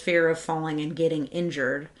like this fear of falling and getting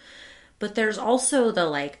injured. But there's also the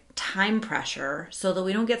like time pressure so that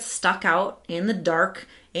we don't get stuck out in the dark,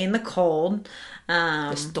 in the cold.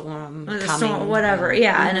 The storm coming. Whatever.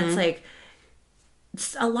 Yeah. Mm-hmm. And it's like,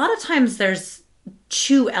 a lot of times there's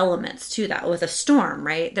 2 elements to that with a storm,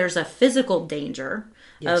 right? There's a physical danger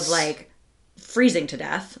of like freezing to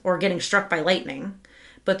death or getting struck by lightning.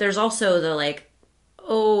 But there's also the like,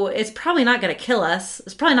 oh, it's probably not going to kill us.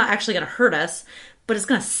 It's probably not actually going to hurt us, but it's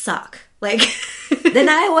going to suck. Like, then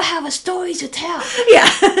I will have a story to tell. Yeah.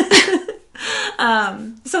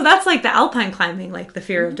 So that's like the alpine climbing, like the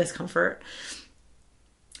fear of discomfort.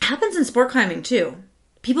 Happens in sport climbing too.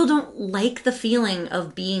 People don't like the feeling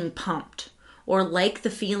of being pumped or like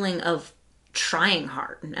the feeling of trying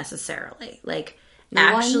hard necessarily. Like,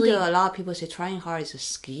 No wonder a lot of people say trying hard is a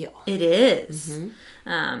skill. It is.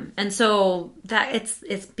 And so that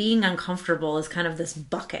it's being uncomfortable is kind of this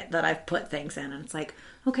bucket that I've put things in. And it's like,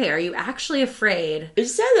 okay, are you actually afraid?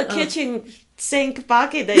 Is that a kitchen sink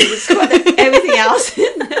bucket that you just put everything else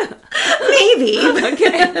in? Maybe.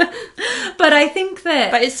 Okay. But I think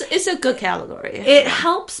that... But it's a good category. It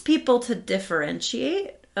helps people to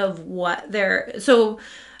differentiate of what they're... So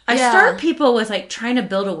I start people with like trying to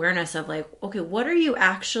build awareness of like, okay, what are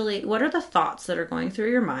the thoughts that are going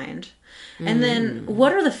through your mind? And then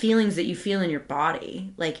what are the feelings that you feel in your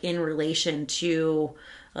body, like in relation to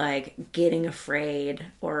like getting afraid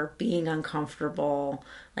or being uncomfortable?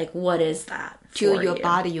 Like, what is that to your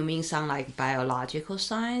body? You mean some like biological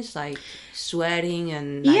signs, like sweating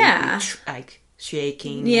and like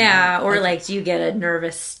shaking? Yeah, or like do you get a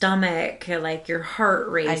nervous stomach, like your heart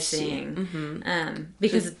racing? I see.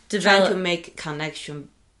 Because trying to make connection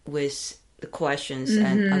with the questions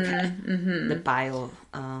and the bio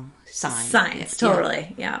signs.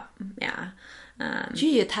 Totally, yeah.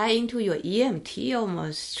 You tie into your EMT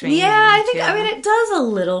almost training. Yeah, I mean, it does a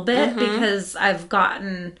little bit because I've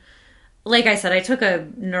gotten, like I said, I took a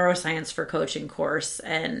neuroscience for coaching course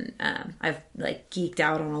and I've like geeked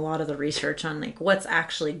out on a lot of the research on like what's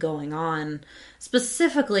actually going on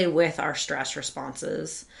specifically with our stress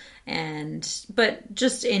responses but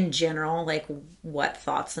just in general, like what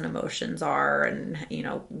thoughts and emotions are and, you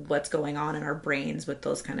know, what's going on in our brains with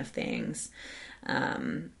those kind of things.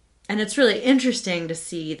 And it's really interesting to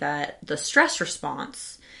see that the stress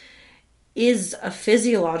response is a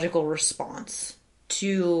physiological response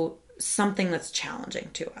to something that's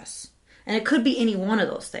challenging to us. And it could be any one of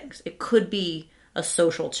those things. It could be a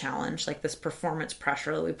social challenge, like this performance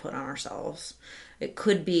pressure that we put on ourselves. It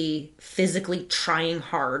could be physically trying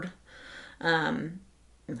hard,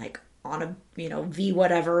 like on a, you know, V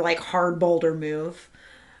whatever, like hard boulder move.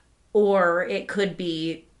 Or it could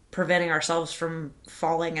be preventing ourselves from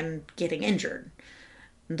falling and getting injured.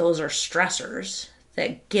 Those are stressors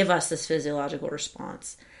that give us this physiological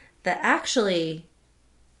response that actually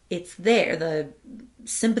it's there. The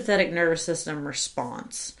sympathetic nervous system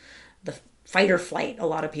response, the fight or flight, a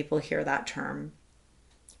lot of people hear that term,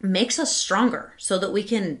 makes us stronger so that we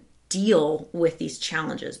can deal with these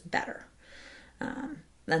challenges better.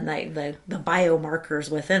 Then the biomarkers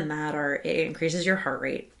within that are, it increases your heart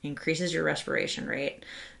rate, increases your respiration rate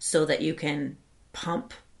so that you can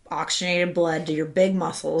pump oxygenated blood to your big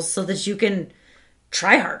muscles so that you can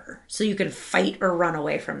try harder, so you can fight or run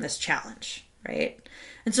away from this challenge, right?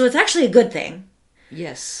 And so it's actually a good thing.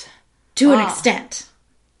 Yes. To an extent.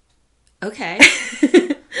 Okay.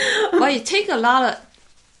 Well, you take a lot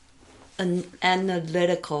of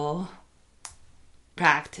analytical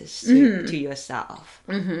practice to yourself.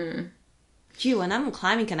 Gee, when I'm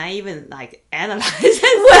climbing, can I even like analyze it?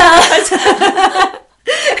 Well,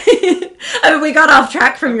 I mean, we got off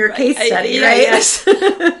track from your case study, right? Yes.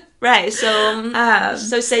 Right. So,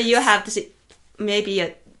 so say you have to see maybe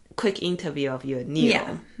a quick interview of your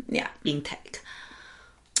neuro intake.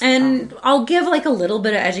 And I'll give like a little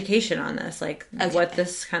bit of education on this, like what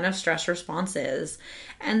this kind of stress response is.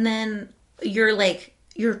 And then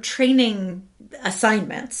your training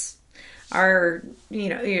assignments are, you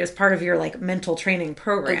know, as part of your like mental training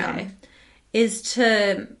program is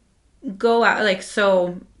to go out. Like,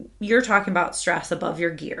 so you're talking about stress above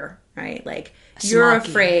your gear, right? Like you're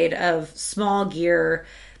afraid of small gear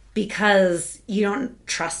because you don't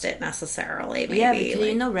trust it necessarily. Maybe. Yeah, because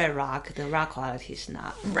you know red rock, the rock quality is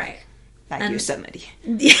not right. Like Yosemite.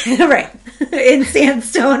 Yeah, right. In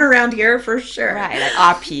sandstone around here for sure. Right, like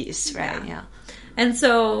RPs, right, yeah. And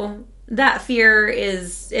so that fear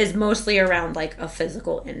is mostly around like a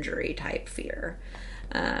physical injury type fear.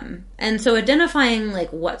 And so identifying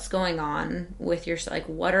like what's going on with your, like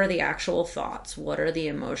what are the actual thoughts? What are the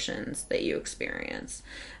emotions that you experience?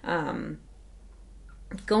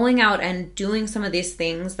 Going out and doing some of these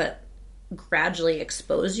things that gradually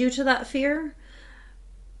expose you to that fear.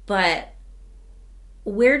 But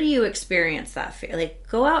where do you experience that fear? Like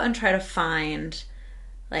go out and try to find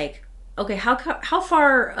like, okay, how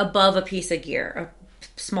far above a piece of gear,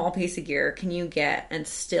 a small piece of gear, can you get and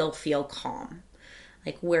still feel calm?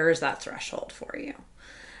 Like, where is that threshold for you?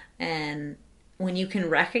 And when you can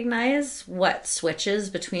recognize what switches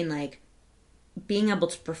between, like, being able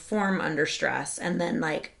to perform under stress and then,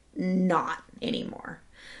 like, not anymore,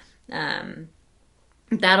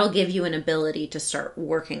 that'll give you an ability to start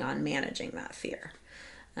working on managing that fear.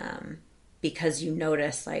 Because you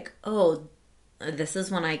notice, like, oh, this is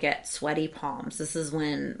when I get sweaty palms. This is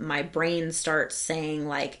when my brain starts saying,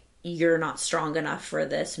 like, you're not strong enough for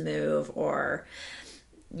this move, or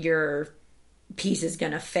you're piece is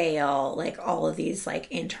going to fail, like all of these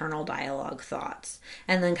like internal dialogue thoughts,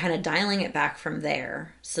 and then kind of dialing it back from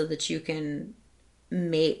there so that you can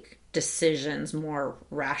make decisions more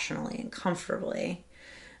rationally and comfortably.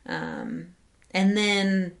 And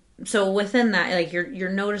then, so within that, like you're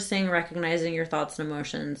noticing, recognizing your thoughts and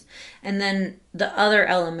emotions. And then the other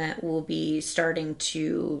element will be starting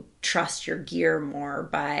to trust your gear more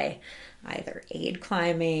by either aid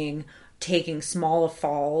climbing, taking small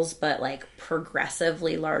falls, but like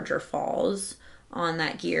progressively larger falls on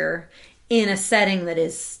that gear in a setting that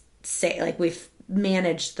is, say, like we've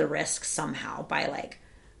managed the risk somehow by like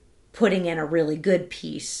putting in a really good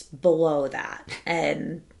piece below that.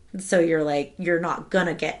 And so you're like, you're not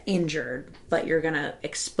gonna get injured, but you're gonna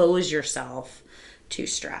expose yourself to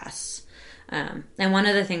stress. And one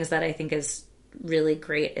of the things that I think is really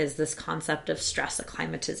great is this concept of stress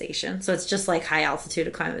acclimatization. So it's just like high altitude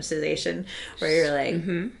acclimatization, where you're like,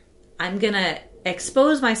 I'm gonna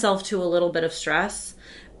expose myself to a little bit of stress,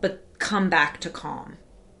 but come back to calm.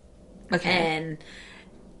 Okay. And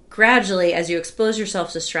gradually, as you expose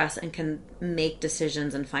yourself to stress and can make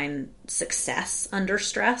decisions and find success under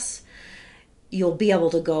stress, you'll be able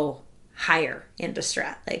to go higher into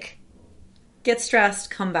stress. Like, get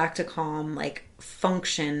stressed, come back to calm, like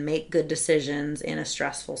function, make good decisions in a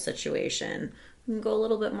stressful situation, and go a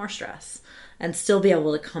little bit more stress, and still be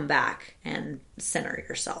able to come back and center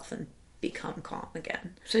yourself and become calm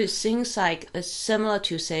again. So it seems like it's similar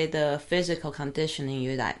to, say, the physical conditioning.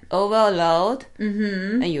 You like overload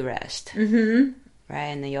and you rest. Right?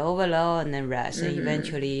 And then you overload and then rest. And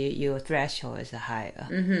eventually your threshold is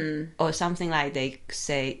higher. Or something like they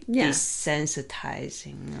say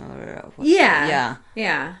desensitizing. Or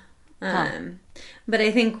Yeah. But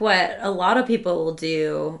I think what a lot of people will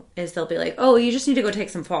do is they'll be like, oh, you just need to go take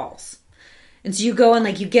some falls. And so you go and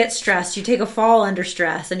like you get stressed, you take a fall under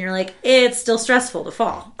stress, and you're like, it's still stressful to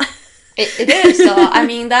fall. It is. So I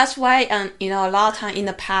mean, that's why a lot of time in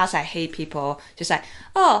the past I hate people just like,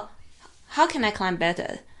 oh, how can I climb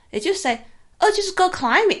better? They just say, oh, just go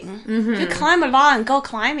climbing. You climb a lot and go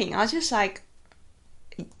climbing. I was just like,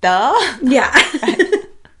 duh. Yeah.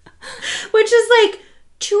 Which is like,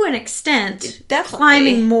 to an extent, definitely.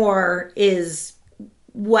 Climbing more is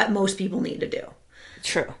what most people need to do.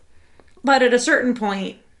 True. But at a certain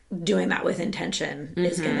point, doing that with intention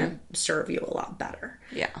is going to serve you a lot better.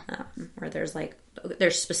 Yeah. Where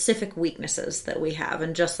there's specific weaknesses that we have.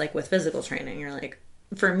 And just like with physical training, you're like,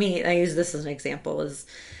 for me, I use this as an example, is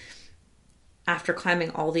after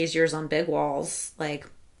climbing all these years on big walls, like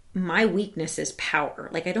my weakness is power.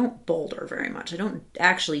 Like I don't boulder very much. I don't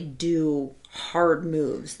actually do hard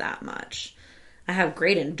moves that much. I have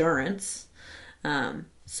great endurance.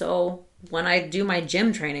 So when I do my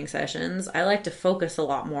gym training sessions, I like to focus a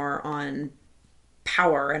lot more on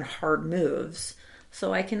power and hard moves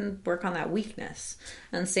so I can work on that weakness.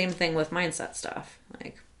 And same thing with mindset stuff.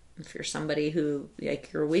 Like if you're somebody who,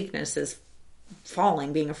 like, your weakness is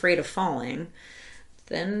falling, being afraid of falling,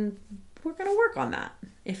 then we're going to work on that.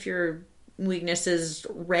 If your weakness is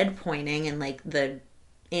red pointing and like the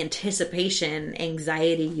anticipation,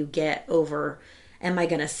 anxiety you get over, am I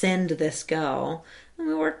going to send this go? And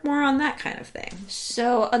we work more on that kind of thing.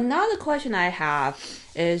 So another question I have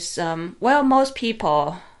is, most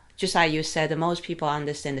people, just like you said, most people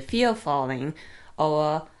understand the fear of falling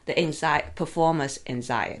or the performance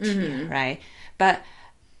anxiety, right? But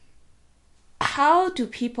how do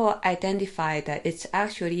people identify that it's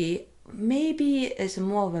actually, maybe it's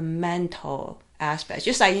more of a mental aspect?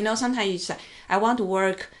 Just like, sometimes you say, I want to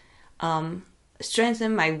work,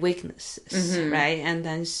 strengthen my weaknesses, right?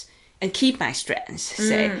 And keep my strengths,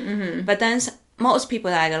 say. But then most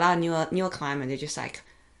people, like a lot of newer climbers, they're just like,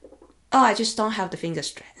 oh, I just don't have the finger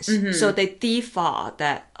strength. So they default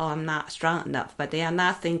that, oh, I'm not strong enough. But they are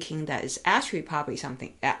not thinking that it's actually probably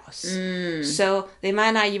something else. So they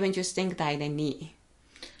might not even just think that they need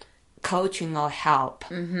coaching or help.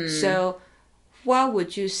 So what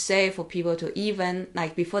would you say for people to even,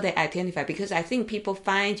 like, before they identify? Because I think people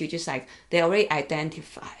find you just like, they already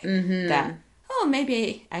identify that, oh,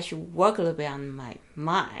 maybe I should work a little bit on my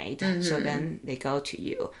mind. So then they go to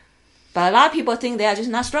you. But a lot of people think they are just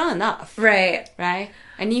not strong enough. Right. Right?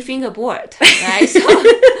 I need fingerboard. Right?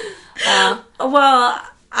 So, well,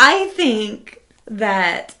 I think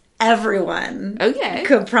that everyone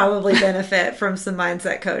could probably benefit from some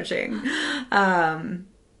mindset coaching.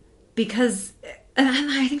 Because, and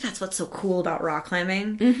I think that's what's so cool about rock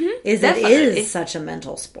climbing, is it is such a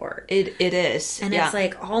mental sport. It is. And it's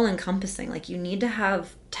like all encompassing. Like you need to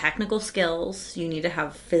have technical skills, you need to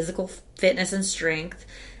have physical fitness and strength,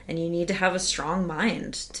 and you need to have a strong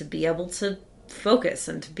mind to be able to focus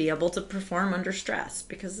and to be able to perform under stress,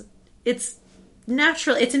 because it's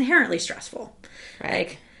inherently stressful. Right.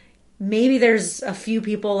 Like, maybe there's a few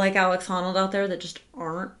people like Alex Honnold out there that just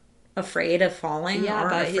aren't afraid of falling, aren't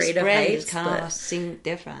but afraid his of brain heights. is kind of seem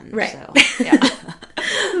different. Right. So, yeah.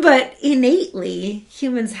 But innately,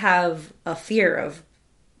 humans have a fear of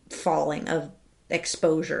falling, of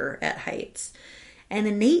exposure at heights. And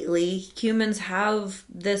innately, humans have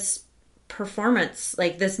this performance,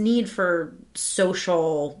 like this need for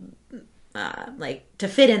social, like to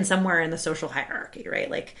fit in somewhere in the social hierarchy, right?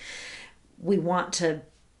 Like, we want to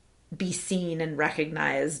be seen and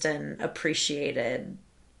recognized and appreciated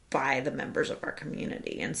by the members of our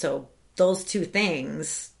community. And so those two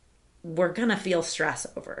things we're going to feel stress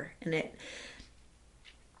over. And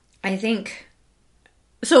I think,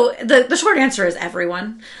 so the short answer is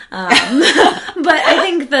everyone. But I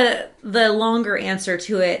think the longer answer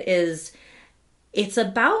to it is it's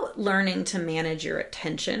about learning to manage your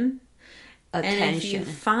attention. And if you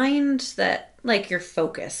find that, like, your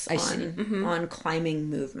focus on climbing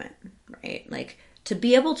movement, right? Like, to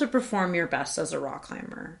be able to perform your best as a rock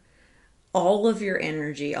climber, all of your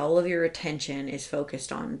energy, all of your attention is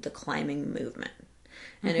focused on the climbing movement.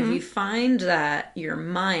 And if you find that your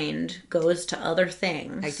mind goes to other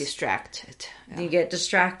things, like distracted, you get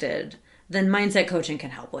distracted, then mindset coaching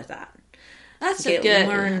can help with that. That's a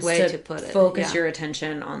good way to put it. Focus your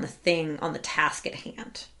attention on the thing, on the task at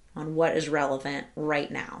hand, on what is relevant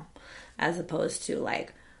right now, as opposed to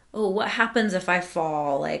like, oh, what happens if I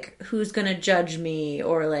fall? Like, who's going to judge me?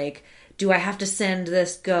 Or like, do I have to send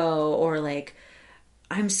this go? Or like,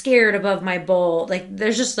 I'm scared above my bowl. Like,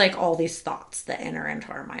 there's just like all these thoughts that enter into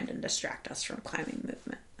our mind and distract us from climbing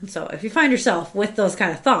movement. And so if you find yourself with those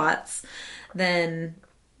kind of thoughts, then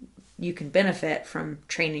you can benefit from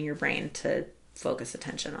training your brain to focus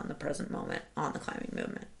attention on the present moment, on the climbing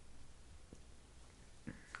movement.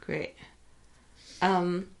 Great.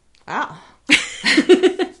 Wow.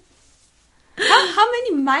 How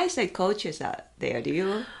many mindset coaches are there? Do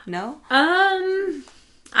you know?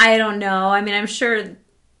 I don't know. I mean, I'm sure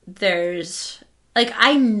there's, like,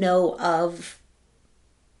 I know of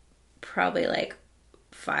probably like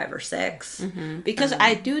 5 or 6. Because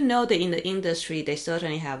I do know that in the industry, they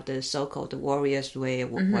certainly have the so-called warrior's way,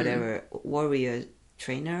 whatever, warrior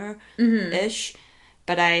trainer-ish.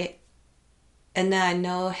 But and then I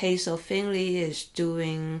know Hazel Finley is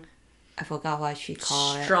doing, I forgot what she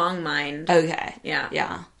called it. Strong mind. Okay. Yeah.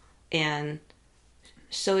 Yeah. And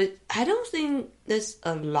so I don't think there's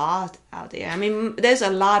a lot out there. I mean, there's a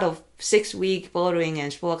lot of 6-week bouldering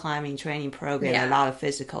and sport climbing training program, a lot of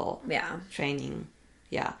physical training.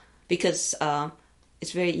 Yeah. Because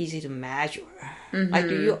it's very easy to measure. Like,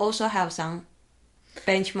 do you also have some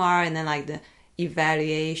benchmark and then like the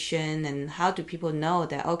evaluation, and how do people know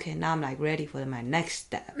that, okay, now I'm like ready for my next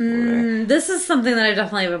step? This is something that I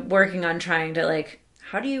definitely been working on, trying to like,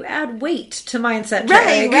 how do you add weight to mindset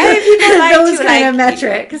training? Right. People like those to kind of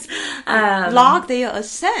metrics. Log their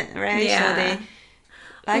ascent, right? Yeah. So they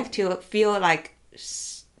like to feel like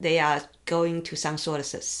they are going to some sort of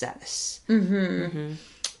success. And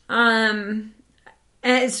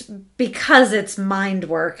it's because it's mind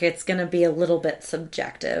work, it's going to be a little bit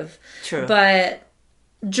subjective. True. But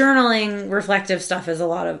journaling, reflective stuff is a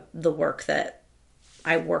lot of the work that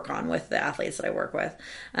I work on with the athletes that I work with.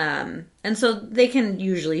 And so they can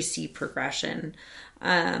usually see progression.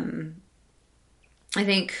 I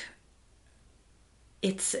think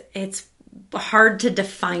it's hard to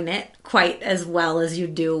define it quite as well as you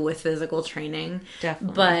do with physical training.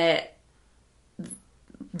 Definitely. But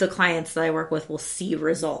the clients that I work with will see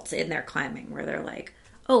results in their climbing where they're like,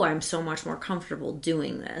 oh, I'm so much more comfortable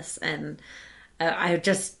doing this. And I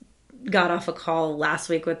just got off a call last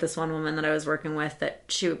week with this one woman that I was working with, that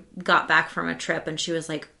she got back from a trip and she was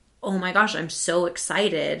like, oh my gosh, I'm so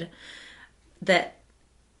excited that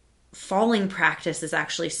falling practice is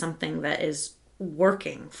actually something that is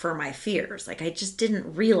working for my fears. Like, I just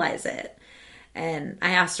didn't realize it. And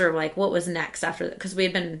I asked her, like, what was next after that? Because we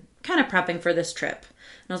had been kind of prepping for this trip.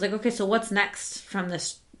 And I was like, okay, so what's next from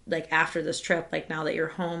this, like, after this trip? Like, now that you're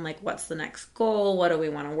home, like, what's the next goal? What do we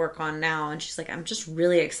want to work on now? And she's like, I'm just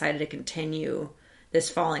really excited to continue this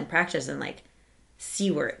falling practice and, like,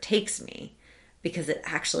 see where it takes me. Because it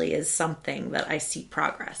actually is something that I see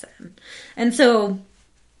progress in. And so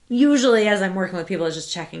usually as I'm working with people, it's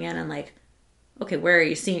just checking in and, like, okay, where are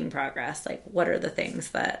you seeing progress? Like, what are the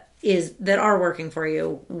things that are working for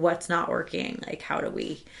you? What's not working? Like, how do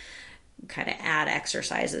we kind of add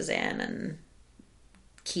exercises in and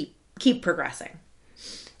keep progressing?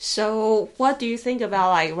 So what do you think about,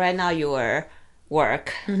 like, right now your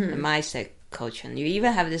work, the mindset coaching. You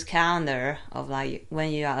even have this calendar of like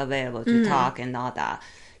when you are available to talk and all that.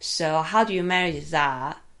 So how do you manage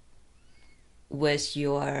that with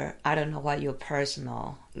your, I don't know what your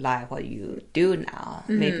personal life, what you do now?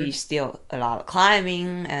 Maybe still a lot of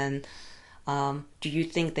climbing, and do you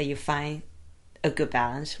think that you find a good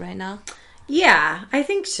balance right now? Yeah, I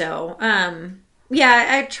think so.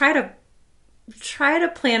 I try to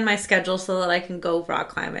plan my schedule so that I can go rock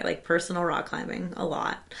climbing, like personal rock climbing a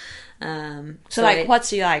lot. So like,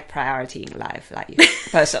 what's your like priority in life, like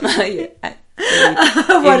personally?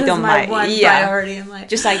 What is my one priority in life?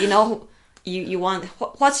 Just like, you want,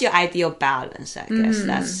 what's your ideal balance? I guess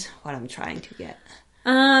that's what I'm trying to get.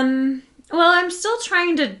 Well, I'm still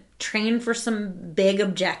trying to train for some big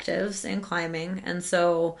objectives in climbing, and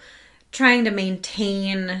so trying to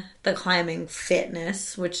maintain the climbing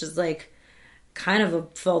fitness, which is like kind of a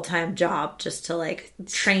full-time job just to like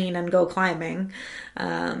train and go climbing.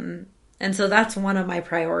 And so that's one of my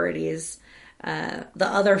priorities. The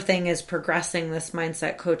other thing is progressing this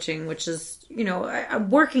mindset coaching, which is, I'm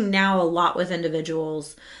working now a lot with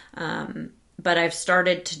individuals, but I've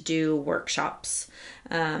started to do workshops.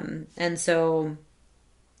 And so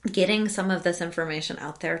getting some of this information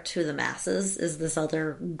out there to the masses is this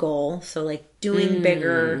other goal. So like doing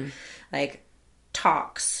bigger, like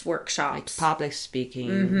talks, workshops, like public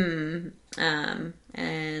speaking,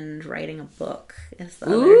 and writing a book is the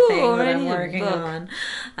other thing that I'm working on.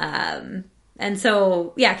 And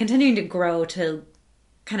so, continuing to grow to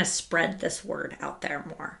kind of spread this word out there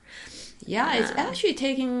more. Yeah, it's actually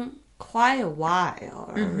taking quite a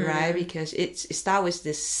while, right? Because it starts with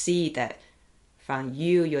this seed that from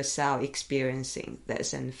you yourself experiencing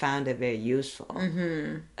this and found it very useful.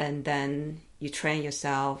 And then you train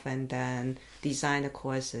yourself and then design the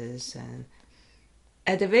courses. And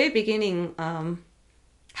at the very beginning,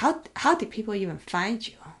 how did people even find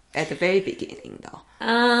you at the very beginning, though?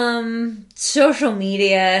 Social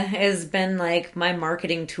media has been like my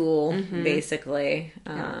marketing tool, basically.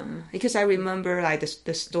 Because I remember like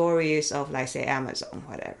the stories of like say Amazon,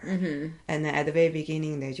 whatever. And then at the very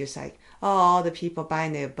beginning, they're just like, all the people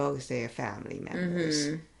buying their books, they're family members.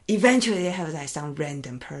 Eventually, they have like some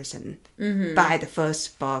random person buy the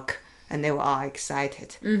first book, and they were all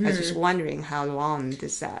excited. I was just wondering how long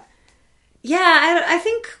does that? Yeah, I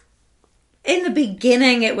think in the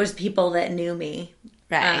beginning it was people that knew me,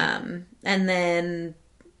 right? And then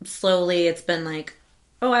slowly it's been like,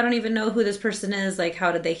 oh, I don't even know who this person is. Like,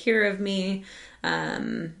 how did they hear of me?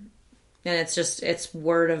 And it's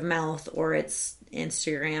word of mouth, or it's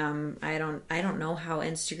Instagram. I don't know how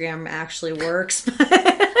Instagram actually works.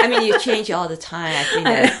 I mean, you change all the time. I think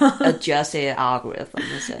that adjust the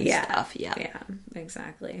algorithms and stuff. Yeah,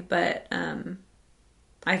 exactly. But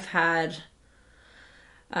I've had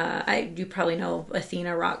you probably know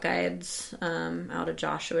Athena Rock Guides out of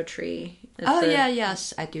Joshua Tree.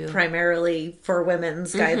 Yes, I do. Primarily for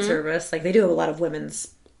women's guide service. Like, they do a lot of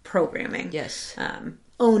women's programming. Yes.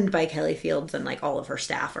 Owned by Kelly Fields, and like all of her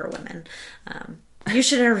staff are women. You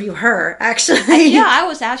should interview her, actually. Yeah, I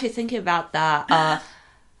was actually thinking about that.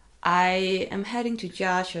 I am heading to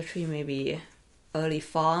Joshua Tree maybe early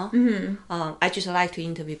fall. I just like to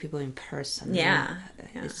interview people in person. Yeah.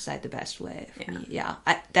 It's like the best way for me. Yeah,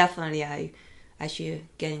 I should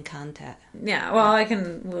get in contact. Yeah, well, we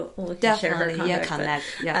can share her contact.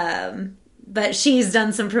 Connect. But she's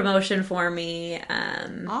done some promotion for me.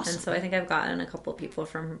 Awesome. And so I think I've gotten a couple people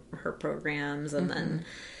from her programs, and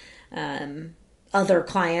then other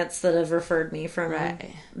clients that have referred me from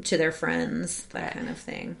to their friends, that kind of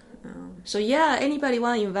thing. So anybody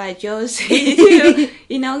want to invite Josie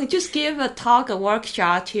to, just give a talk, a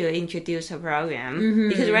workshop to introduce her program.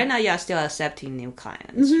 Because right now you are still accepting new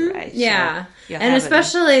clients, right? Yeah. So and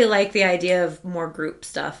especially like the idea of more group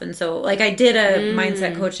stuff. And so like I did a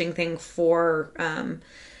mindset coaching thing for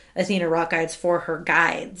Athena Rock Guides for her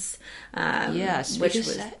guides. Yes, which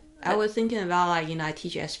was... I was thinking about I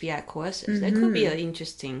teach SBI courses. That could be an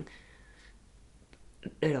interesting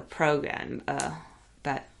little program,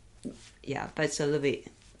 but it's a little bit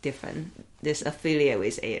different. This affiliate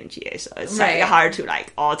with AMGA, so it's hard to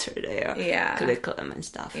alter their curriculum and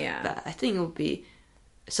stuff. Yeah, but I think it would be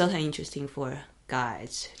something interesting for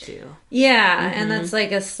guides too. Yeah, and that's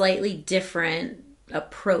like a slightly different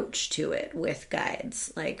approach to it with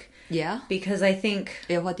guides, because I think.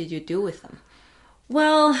 Yeah, what did you do with them?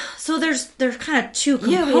 Well, so there's kind of two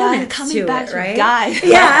components coming back to it, right? Guide.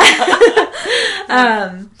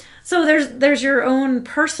 Yeah. So there's your own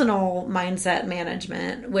personal mindset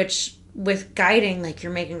management, which with guiding, like,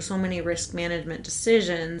 you're making so many risk management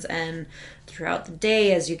decisions, and throughout the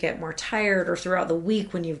day as you get more tired, or throughout the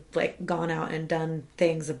week when you've like gone out and done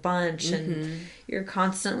things a bunch, and you're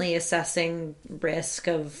constantly assessing risk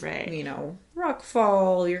of, you know, rock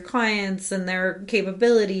fall, your clients and their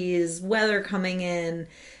capabilities, weather coming in,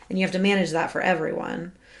 and you have to manage that for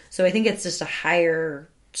everyone. So I think it's just a higher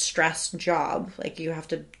stress job. Like you have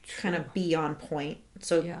to kind of be on point.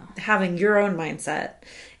 So having your own mindset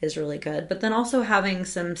is really good, but then also having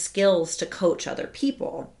some skills to coach other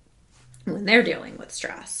people when they're dealing with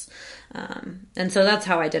stress. And so that's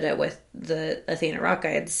how I did it with the Athena Rock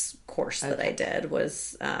Guides course that I did,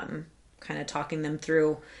 was kind of talking them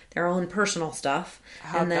through their own personal stuff.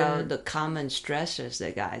 How about the common stressors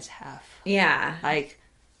that guys have? Yeah. Like,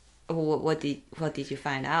 what did you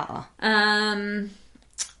find out?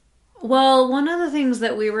 Well, one of the things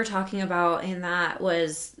that we were talking about in that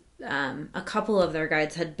was a couple of their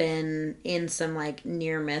guides had been in some like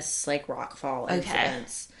near miss, like rock fall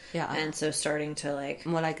incidents. Yeah. And so starting to like...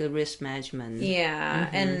 More like a risk management. Yeah.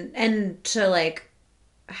 And to like,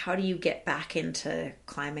 how do you get back into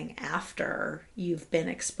climbing after you've been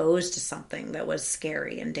exposed to something that was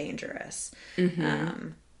scary and dangerous?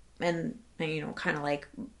 And you know, kind of like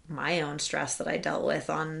my own stress that I dealt with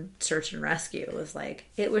on search and rescue was like,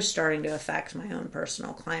 it was starting to affect my own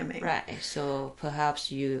personal climbing. Right. So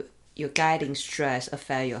perhaps your guiding stress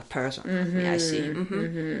affect your personal. Yeah, I see.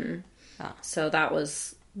 So that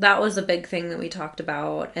was a big thing that we talked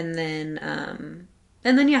about. And then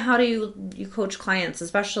yeah, how do you coach clients,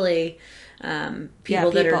 especially people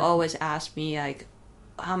that are... People always ask me like,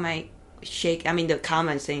 how am I shake? I mean, the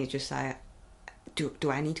common thing is just like, do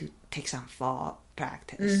I need to take some fall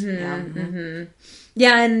practice?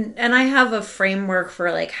 Yeah, and I have a framework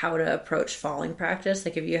for like how to approach falling practice.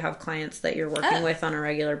 Like if you have clients that you're working with on a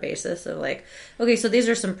regular basis, of like, okay, so these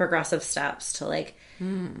are some progressive steps to like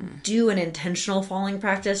do an intentional falling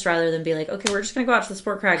practice, rather than be like, okay, we're just gonna go out to the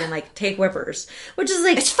sport crag and like take whippers, which is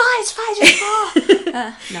like, it's fine, just fall.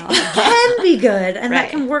 No, it can be good, and that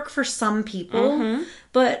can work for some people,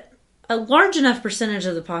 but a large enough percentage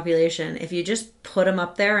of the population, if you just put them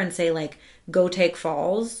up there and say like, go take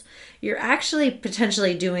falls, you're actually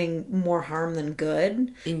potentially doing more harm than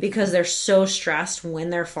good, because they're so stressed when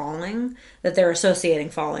they're falling that they're associating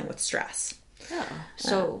falling with stress. Oh,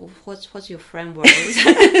 so what's your framework?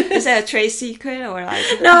 Is that a trade secret, or like...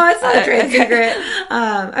 No, it's not a trade secret.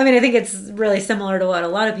 I mean, I think it's really similar to what a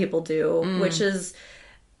lot of people do, which is,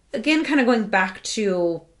 again, kind of going back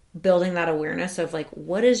to building that awareness of like,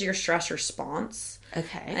 what is your stress response?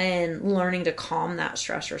 Okay. And learning to calm that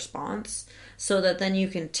stress response, so that then you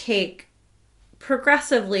can take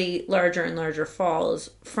progressively larger and larger falls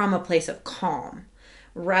from a place of calm,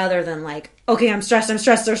 rather than like, okay, I'm stressed,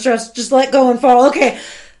 just let go and fall. Okay,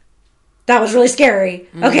 that was really scary.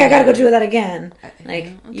 Okay, I gotta go do that again.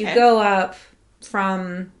 Like, you go up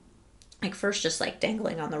from like first just like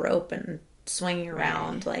dangling on the rope and swinging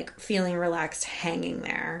around, like feeling relaxed hanging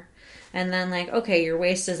there, and then like, okay, your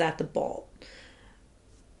waist is at the bolt.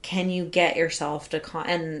 Can you get yourself to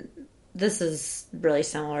and this is really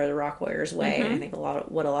similar to the Rock Warriors way, and I think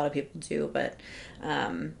what a lot of people do, but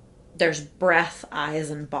there's breath, eyes,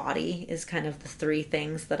 and body is kind of the three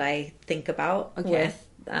things that I think about with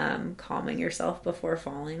calming yourself before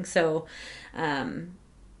falling. So an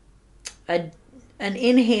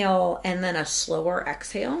inhale and then a slower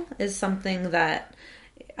exhale is something that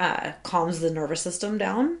calms the nervous system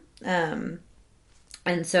down. And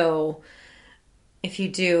so if you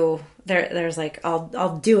do, there's like,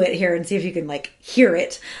 I'll do it here and see if you can like hear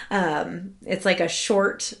it. It's like it's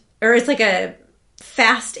like a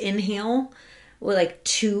fast inhale with like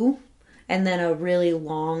 2, and then a really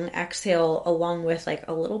long exhale along with like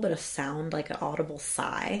a little bit of sound, like an audible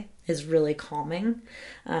sigh, is really calming.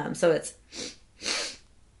 So it's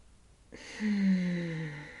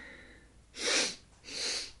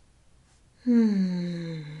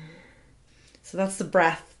so that's the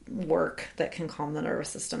breath work that can calm the nervous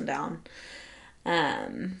system down.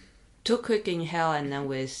 2 quick inhale, and then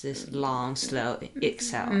with this long, slow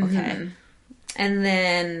exhale. Okay. And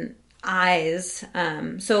then eyes.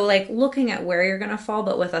 So like looking at where you're going to fall,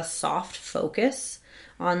 but with a soft focus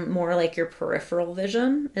on more like your peripheral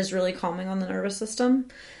vision, is really calming on the nervous system.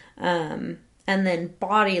 And then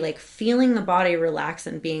body, like feeling the body relax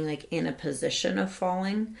and being like in a position of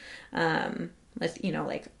falling. With, you know,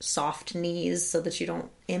 like soft knees so that you don't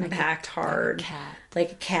impact hard.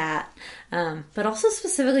 Like a cat. But also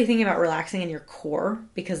specifically thinking about relaxing in your core,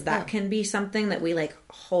 because that can be something that we like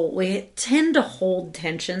hold. We tend to hold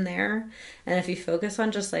tension there. And if you focus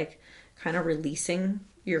on just like kind of releasing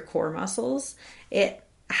your core muscles, it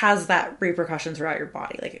has that repercussion throughout your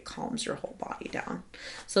body. Like it calms your whole body down.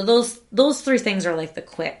 So those three things are like the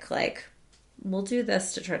quick, like we'll do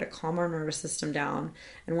this to try to calm our nervous system down.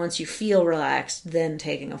 And once you feel relaxed, then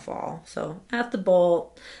taking a fall. So at the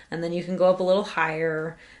bolt, and then you can go up a little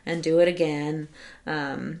higher and do it again.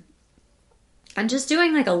 And just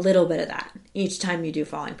doing like a little bit of that each time you do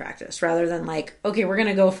falling practice, rather than like, okay, we're going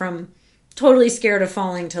to go from totally scared of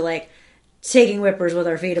falling to like taking whippers with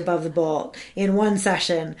our feet above the bolt in one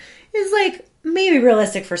session is like maybe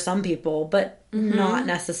realistic for some people, but not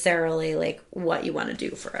necessarily like what you want to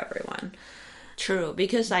do for everyone. True,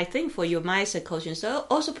 because I think for your mindset coaching, so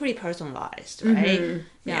also pretty personalized, right?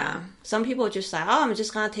 Yeah. Some people just like, oh, I'm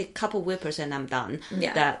just going to take a couple whippers and I'm done.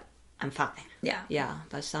 Yeah. That I'm fine. Yeah. Yeah,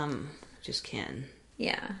 but some just can't.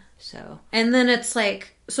 Yeah. So. And then it's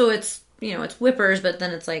like, so it's, you know, it's whippers, but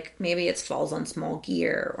then it's like, maybe it's falls on small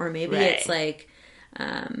gear, or maybe it's like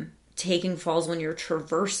taking falls when you're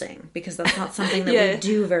traversing, because that's not something that we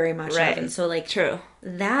do very much of. And so like,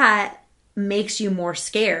 that makes you more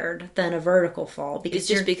scared than a vertical fall, because it's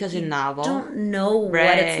just because it's novel. Don't know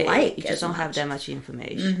what it's like. You just don't have that much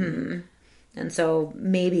information. And so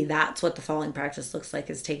maybe that's what the falling practice looks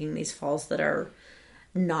like, is taking these falls that are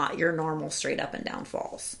not your normal straight up and down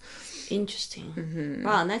falls. Interesting.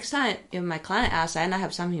 Well, next time if my client asks and I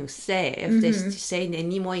have something to say, if they say they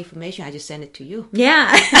need more information, I just send it to you.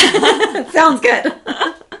 Yeah. Sounds good.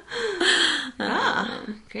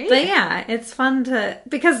 Great. But yeah, it's fun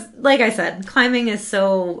because like I said, climbing is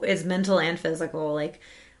mental and physical. Like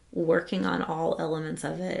working on all elements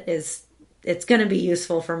of it it's going to be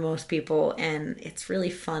useful for most people, and it's really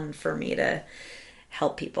fun for me to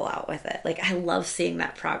help people out with it. Like I love seeing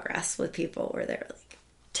that progress with people where they're like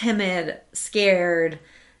timid, scared,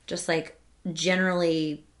 just like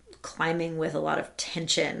generally climbing with a lot of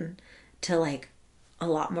tension to like a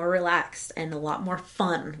lot more relaxed and a lot more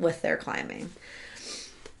fun with their climbing.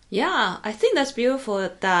 Yeah, I think that's beautiful.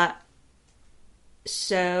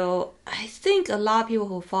 So I think a lot of people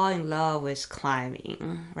who fall in love with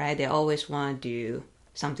climbing, right? They always want to do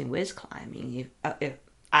something with climbing, if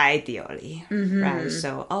ideally, right?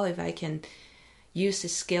 So, if I can use the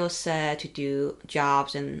skill set to do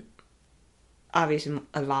jobs, and obviously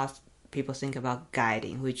a lot of people think about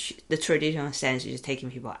guiding, which the traditional sense is just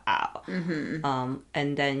taking people out. And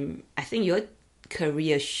then I think your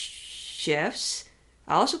career shifts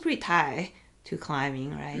are also pretty tied to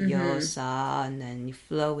climbing, right? Yosa, and then you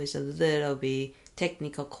flow with a little bit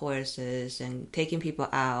technical courses and taking people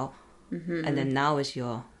out. And then now is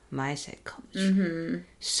your mindset coach.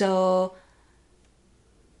 So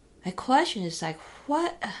my question is like,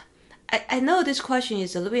 what? I know this question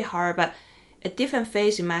is a little bit hard, but at different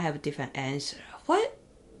phase you might have a different answer. What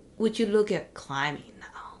would you look at climbing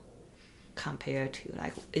now compared to,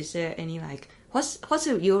 like, is there any like what's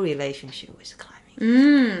your relationship with climbing?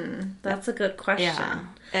 That's a good question. Yeah,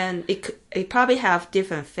 and it probably have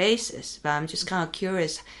different phases, but I'm just kind of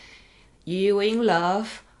curious. You were in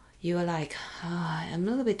love. You were like, I'm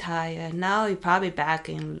a little bit tired. Now you're probably back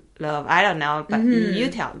in love. I don't know, but you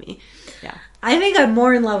tell me. Yeah, I think I'm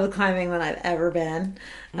more in love with climbing than I've ever been.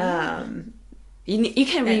 You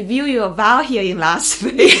can review your vow here in Las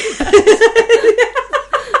Vegas.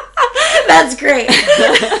 That's great.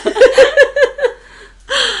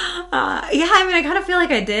 Yeah, I mean, I kind of feel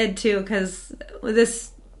like I did too, because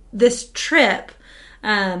this trip,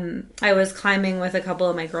 I was climbing with a couple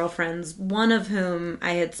of my girlfriends, one of whom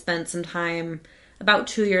I had spent some time about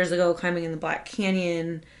 2 years ago climbing in the Black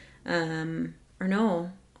Canyon, or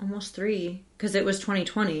no, almost 3, because it was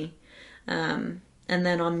 2020, and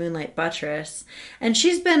then on Moonlight Buttress. And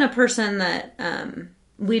she's been a person that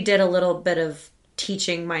we did a little bit of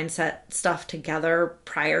teaching mindset stuff together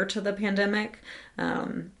prior to the pandemic.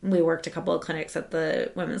 We worked a couple of clinics at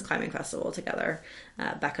the Women's Climbing Festival together,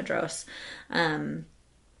 Becca Dross.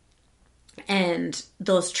 And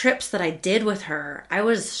those trips that I did with her, I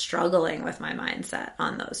was struggling with my mindset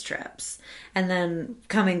on those trips. And then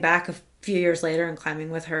coming back a few years later and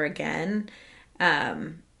climbing with her again,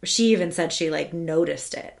 she even said she like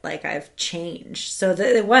noticed it, like I've changed. So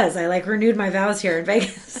I like renewed my vows here in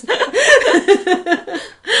Vegas.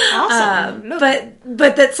 Awesome.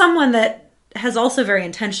 But that's someone that has also very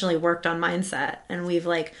intentionally worked on mindset, and we've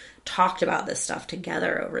like talked about this stuff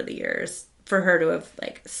together over the years. For her to have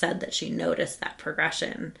like said that she noticed that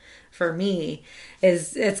progression for me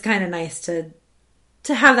it's kind of nice to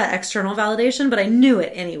have that external validation, but I knew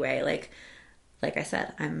it anyway. Like I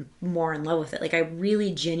said, I'm more in love with it. Like I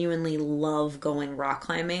really genuinely love going rock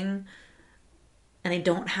climbing, and I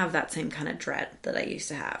don't have that same kind of dread that I used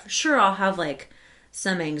to have. Sure, I'll have like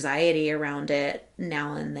some anxiety around it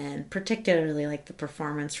now and then, particularly like the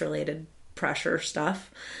performance related pressure stuff.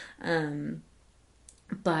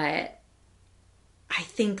 But I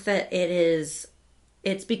think that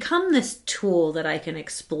it's become this tool that I can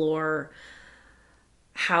explore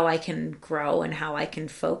how I can grow and how I can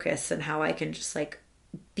focus and how I can just like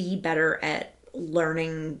be better at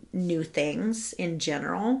learning new things in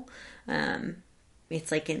general.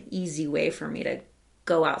 It's like an easy way for me to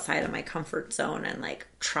go outside of my comfort zone and like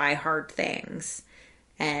try hard things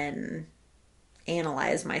and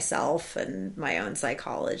analyze myself and my own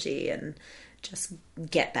psychology and just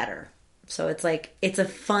get better. So it's like, it's a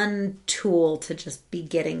fun tool to just be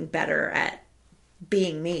getting better at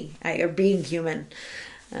being me, or being human.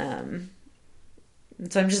 So I'm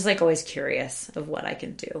just like always curious of what I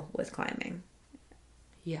can do with climbing.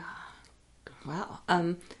 Yeah. Wow.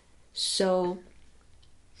 So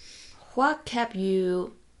what kept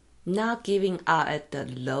you not giving up at the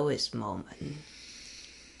lowest moment?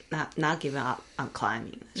 Not giving up on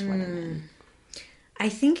climbing, is what I mean. I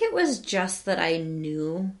think it was just that I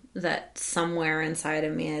knew that somewhere inside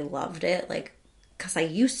of me I loved it, like, because I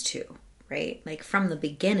used to, right? Like, from the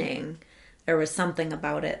beginning, there was something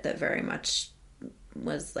about it that very much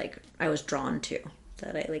was, like, I was drawn to,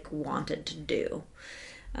 that I, like, wanted to do.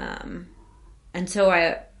 And so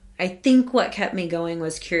I think what kept me going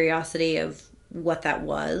was curiosity of what that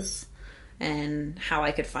was and how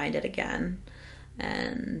I could find it again.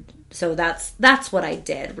 And so that's what I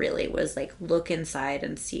did, really, was like look inside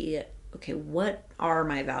and see, okay, what are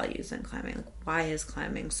my values in climbing? Like, why is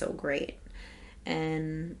climbing so great?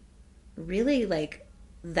 And really, like,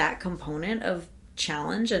 that component of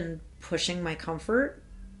challenge and pushing my comfort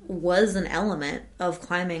was an element of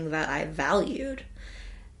climbing that I valued.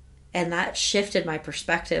 And that shifted my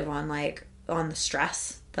perspective on the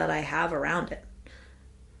stress that I have around it.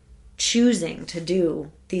 Choosing to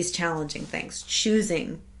do these challenging things,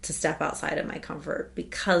 choosing to step outside of my comfort,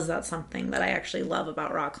 because that's something that I actually love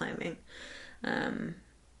about rock climbing. It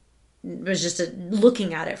was just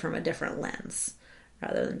looking at it from a different lens,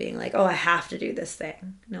 rather than being like, oh, I have to do this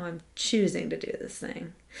thing. No, I'm choosing to do this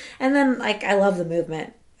thing. And then, like, I love the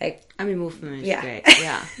movement. Like, I mean, movement is great.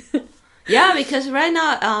 Yeah. Yeah, because right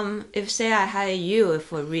now, if say I hire you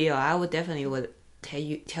for real, I would definitely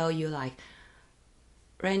tell you like,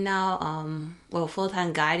 right now,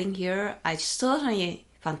 full-time guiding here, I certainly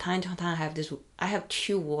from time to time I have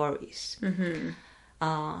two worries.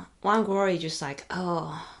 One worry is just like,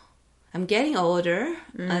 oh, I'm getting older,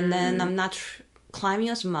 and then I'm not climbing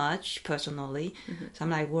as much personally, so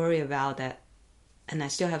I'm like worried about that. And I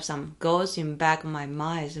still have some goals in back of my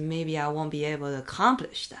mind, so maybe I won't be able to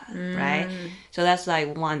accomplish that, right? So that's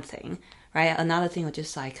like one thing, right? Another thing was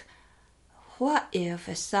just like, what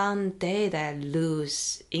if someday that I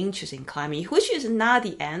lose interest in climbing, which is not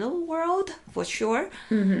the end of the world, for sure.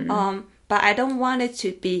 But I don't want it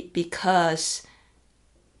to be because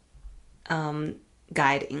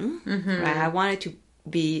guiding, right? I want it to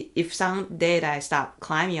be, if someday that I stop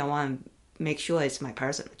climbing, I want to make sure it's my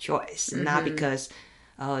personal choice, not because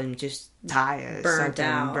I'm just tired, burned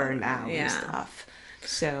out and stuff.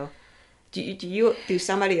 So do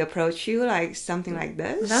somebody approach you like something like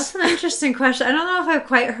this? That's an interesting question. I don't know if I've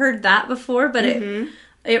quite heard that before, but it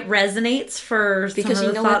resonates for because some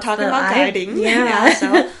of you know the we're talking about guiding. Yeah.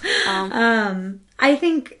 So I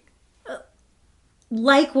think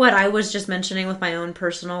like what I was just mentioning with my own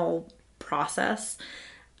personal process,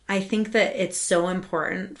 I think that it's so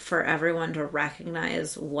important for everyone to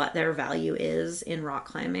recognize what their value is in rock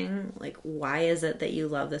climbing. Like, why is it that you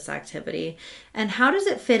love this activity? And how does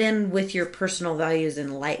it fit in with your personal values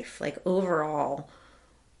in life? Like, overall,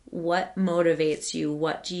 what motivates you?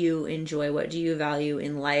 What do you enjoy? What do you value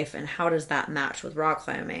in life? And how does that match with rock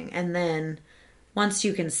climbing? And then once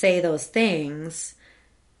you can say those things,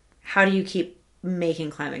 how do you keep making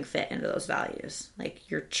climbing fit into those values? Like,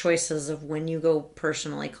 your choices of when you go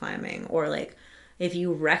personally climbing, or like if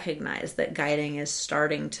you recognize that guiding is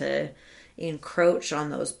starting to encroach on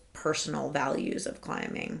those personal values of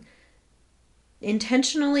climbing,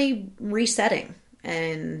 intentionally resetting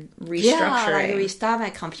and restructuring. Yeah, like restart my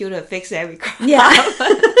computer, fix every crap. Yeah.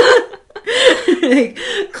 Like,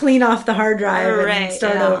 clean off the hard drive and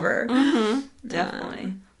start over.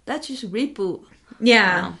 Definitely. That's just reboot.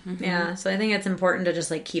 Yeah. Yeah. So I think it's important to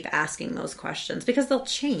just like keep asking those questions, because they'll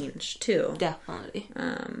change too. Definitely.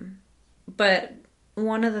 But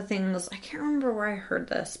one of the things, I can't remember where I heard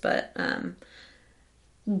this, but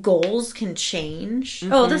goals can change.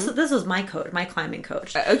 Oh, this is my coach, my climbing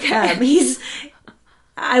coach. Okay.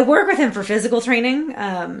 I work with him for physical training.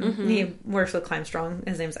 He works with Climb Strong.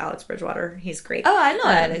 His name's Alex Bridgewater. He's great. Oh, I know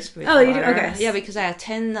Alex Bridgewater. Oh, you do? Okay. Yeah, because I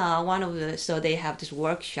attend one of the, so they have this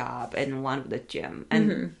workshop in one of the gym.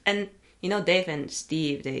 And, and you know, Dave and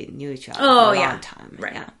Steve, they knew each other for a long time.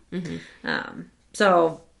 Right. Yeah.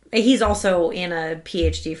 So he's also in a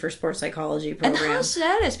PhD for sports psychology program. And how's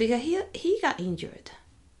Alex? Because he got injured.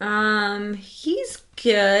 He's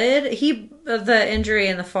good. The injury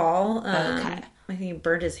in the fall. Okay. I think he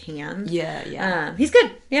burned his hand. Yeah. He's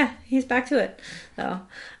good. Yeah, he's back to it. So,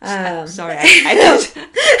 sorry, I don't.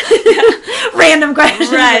 Random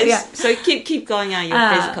questions. Right. Yeah. So keep going on your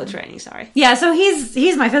physical training. Sorry. Yeah. So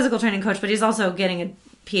he's my physical training coach, but he's also getting a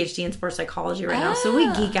PhD in sports psychology right now. So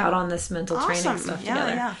we geek out on this mental training stuff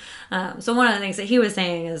together. Yeah. So one of the things that he was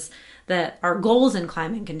saying is that our goals in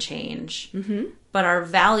climbing can change, but our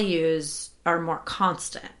values are more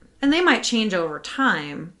constant. And they might change over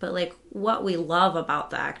time, but like what we love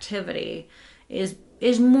about the activity is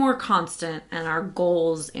more constant, and our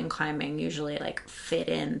goals in climbing usually like fit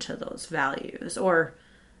into those values. Or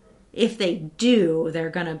if they do,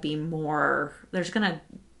 there's gonna be more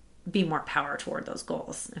power toward those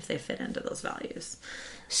goals if they fit into those values.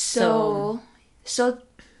 So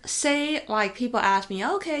say like people ask me,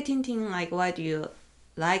 okay, Ting Ting, like why do you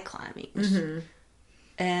like climbing?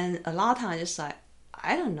 And a lot of times it's like,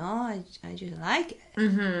 I don't know, I just like it.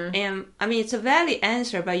 And I mean, it's a valid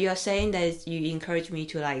answer, but you're saying that you encourage me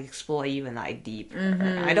to like explore even like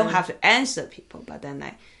deeper. I don't have to answer people, but then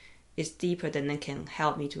like it's deeper, then it can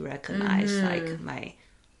help me to recognize like my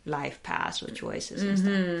life paths or choices and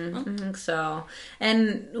stuff. I think so.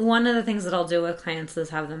 And one of the things that I'll do with clients is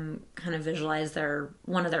have them kind of visualize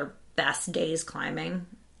one of their best days climbing,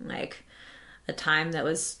 like a time that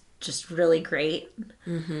was just really great.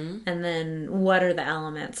 And then what are the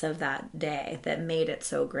elements of that day that made it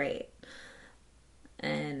so great?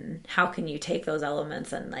 And how can you take those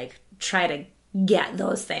elements and like try to get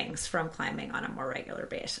those things from climbing on a more regular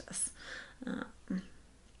basis?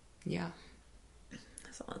 Yeah.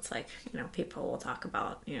 So it's like, you know, people will talk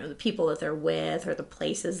about, you know, the people that they're with or the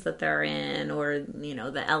places that they're in, or, you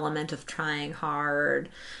know, the element of trying hard.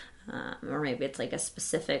 Or maybe it's like a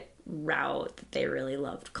specific route that they really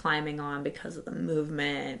loved climbing on because of the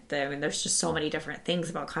movement. I mean, there's just so many different things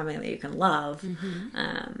about climbing that you can love.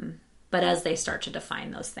 But as they start to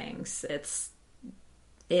define those things,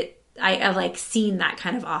 I've like seen that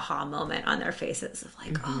kind of aha moment on their faces of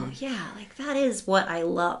like, oh yeah, like that is what I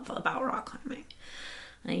love about rock climbing.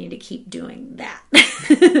 I need to keep doing that.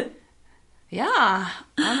 Yeah.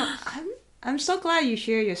 I'm so glad you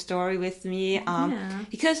share your story with me.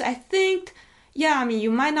 Because I think, I mean, you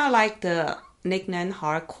might not like the nickname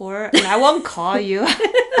hardcore, and I won't call you.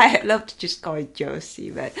 I love to just call you Josie,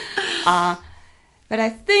 but I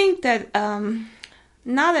think that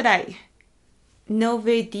now that I know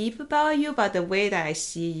very deep about you, but the way that I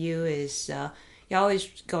see you is you're always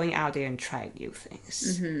going out there and trying new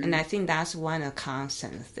things, and I think that's one of the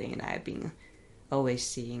constant thing that I've been always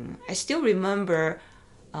seeing. I still remember.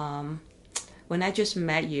 When I just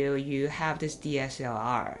met you, you have this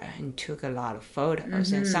DSLR and took a lot of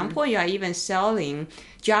photos. And at some point, you are even selling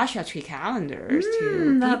Joshua Tree calendars to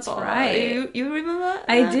people. That's right. You remember?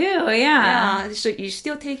 I do, yeah. So you're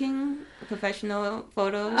still taking professional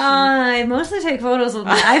photos? I mostly take photos with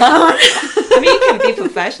my iPhone. I mean, it can be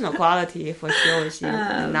professional quality for sure with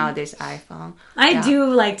nowadays iPhone. I do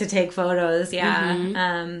like to take photos, yeah.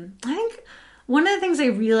 I think one of the things I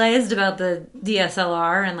realized about the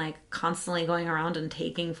DSLR and like constantly going around and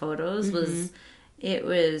taking photos was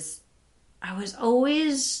I was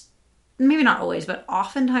always, maybe not always, but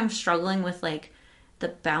oftentimes struggling with like the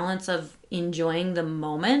balance of enjoying the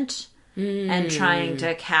moment and trying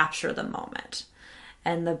to capture the moment.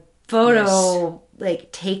 And the photo,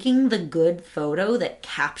 like taking the good photo that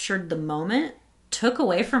captured the moment took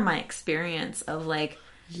away from my experience of like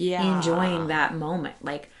enjoying that moment.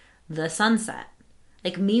 Like the sunset.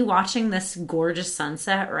 Like me watching this gorgeous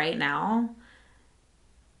sunset right now,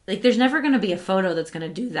 like there's never going to be a photo that's going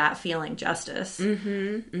to do that feeling justice.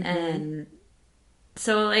 And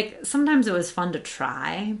so like sometimes it was fun to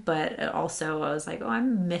try, but also I was like, oh,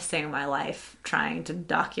 I'm missing my life trying to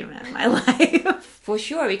document my life. For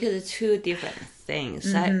sure, because it's two different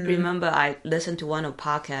things. I remember I listened to one of the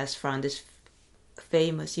podcasts from this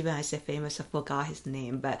famous, even I say famous, I forgot his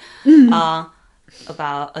name, but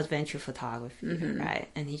about adventure photography, right?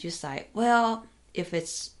 And he just like, well, if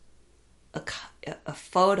it's a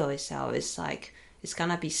photo itself, it's like it's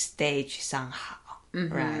gonna be staged somehow,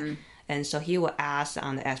 right? And so he will ask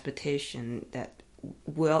on the expectation that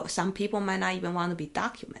some people might not even want to be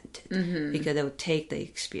documented because it will take the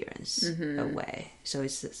experience away. So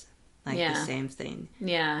it's just like the same thing.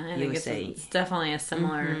 Yeah, I think it's definitely a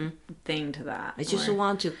similar thing to that. I just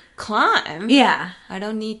want to climb. Yeah. I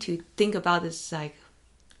don't need to think about this like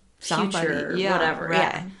somebody, future, whatever. Right.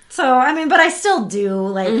 Yeah. So, I mean, but I still do,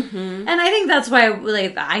 like, and I think that's why,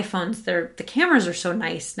 like, the iPhones, the cameras are so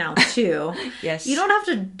nice now, too. Yes. You don't have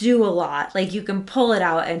to do a lot. Like, you can pull it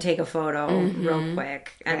out and take a photo real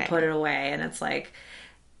quick and put it away, and it's like,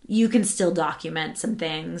 you can still document some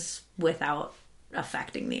things without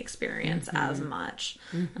affecting the experience as much.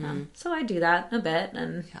 So I do that a bit,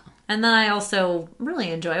 and then I also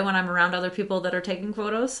really enjoy when I'm around other people that are taking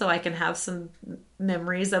photos, so I can have some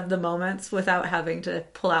memories of the moments without having to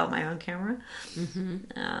pull out my own camera.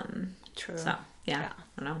 True. So I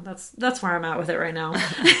don't know. That's where I'm at with it right now.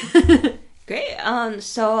 Great.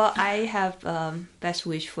 So I have best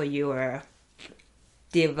wish for your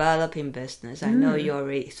developing business. I know you're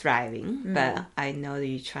already thriving, but I know that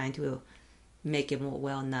you're trying to make it more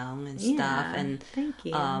well known and stuff. And thank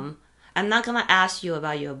you. I'm not gonna ask you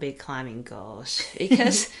about your big climbing goals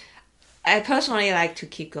because I personally like to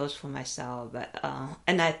keep goals for myself. But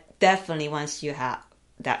and I definitely, once you have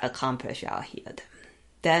that accomplished out here,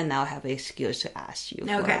 then I'll have an excuse to ask you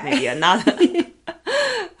for maybe another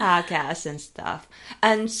podcast and stuff.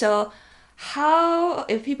 And so, how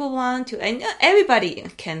if people want to, and everybody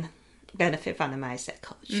can benefit from the mindset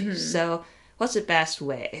coach. So, what's the best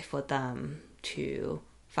way for them to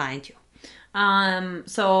find you?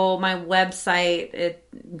 So my website,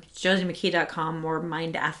 josiemackee.com or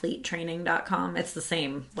mindathletetraining.com. It's the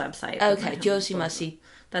same website. Okay, Josie McKee.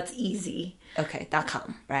 That's easy. Okay,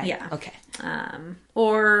 .com, right? Yeah. Okay.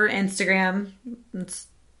 Or Instagram, it's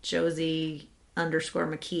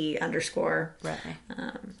Josie_McKee_. Right.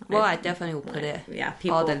 Well, I definitely will put it. Yeah.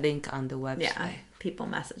 All the link on the website. Yeah. People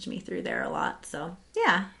message me through there a lot. So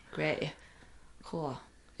yeah. Great. Cool.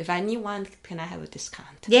 If I need one, can I have a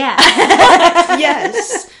discount? Yeah.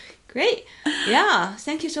 Yes. Great. Yeah.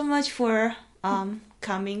 Thank you so much for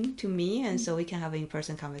coming to me, and so we can have an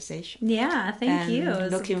in-person conversation. Yeah. Thank you.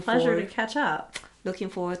 It was a pleasure to catch up. Looking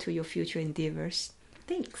forward to your future endeavors.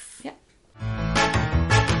 Thanks. Yeah.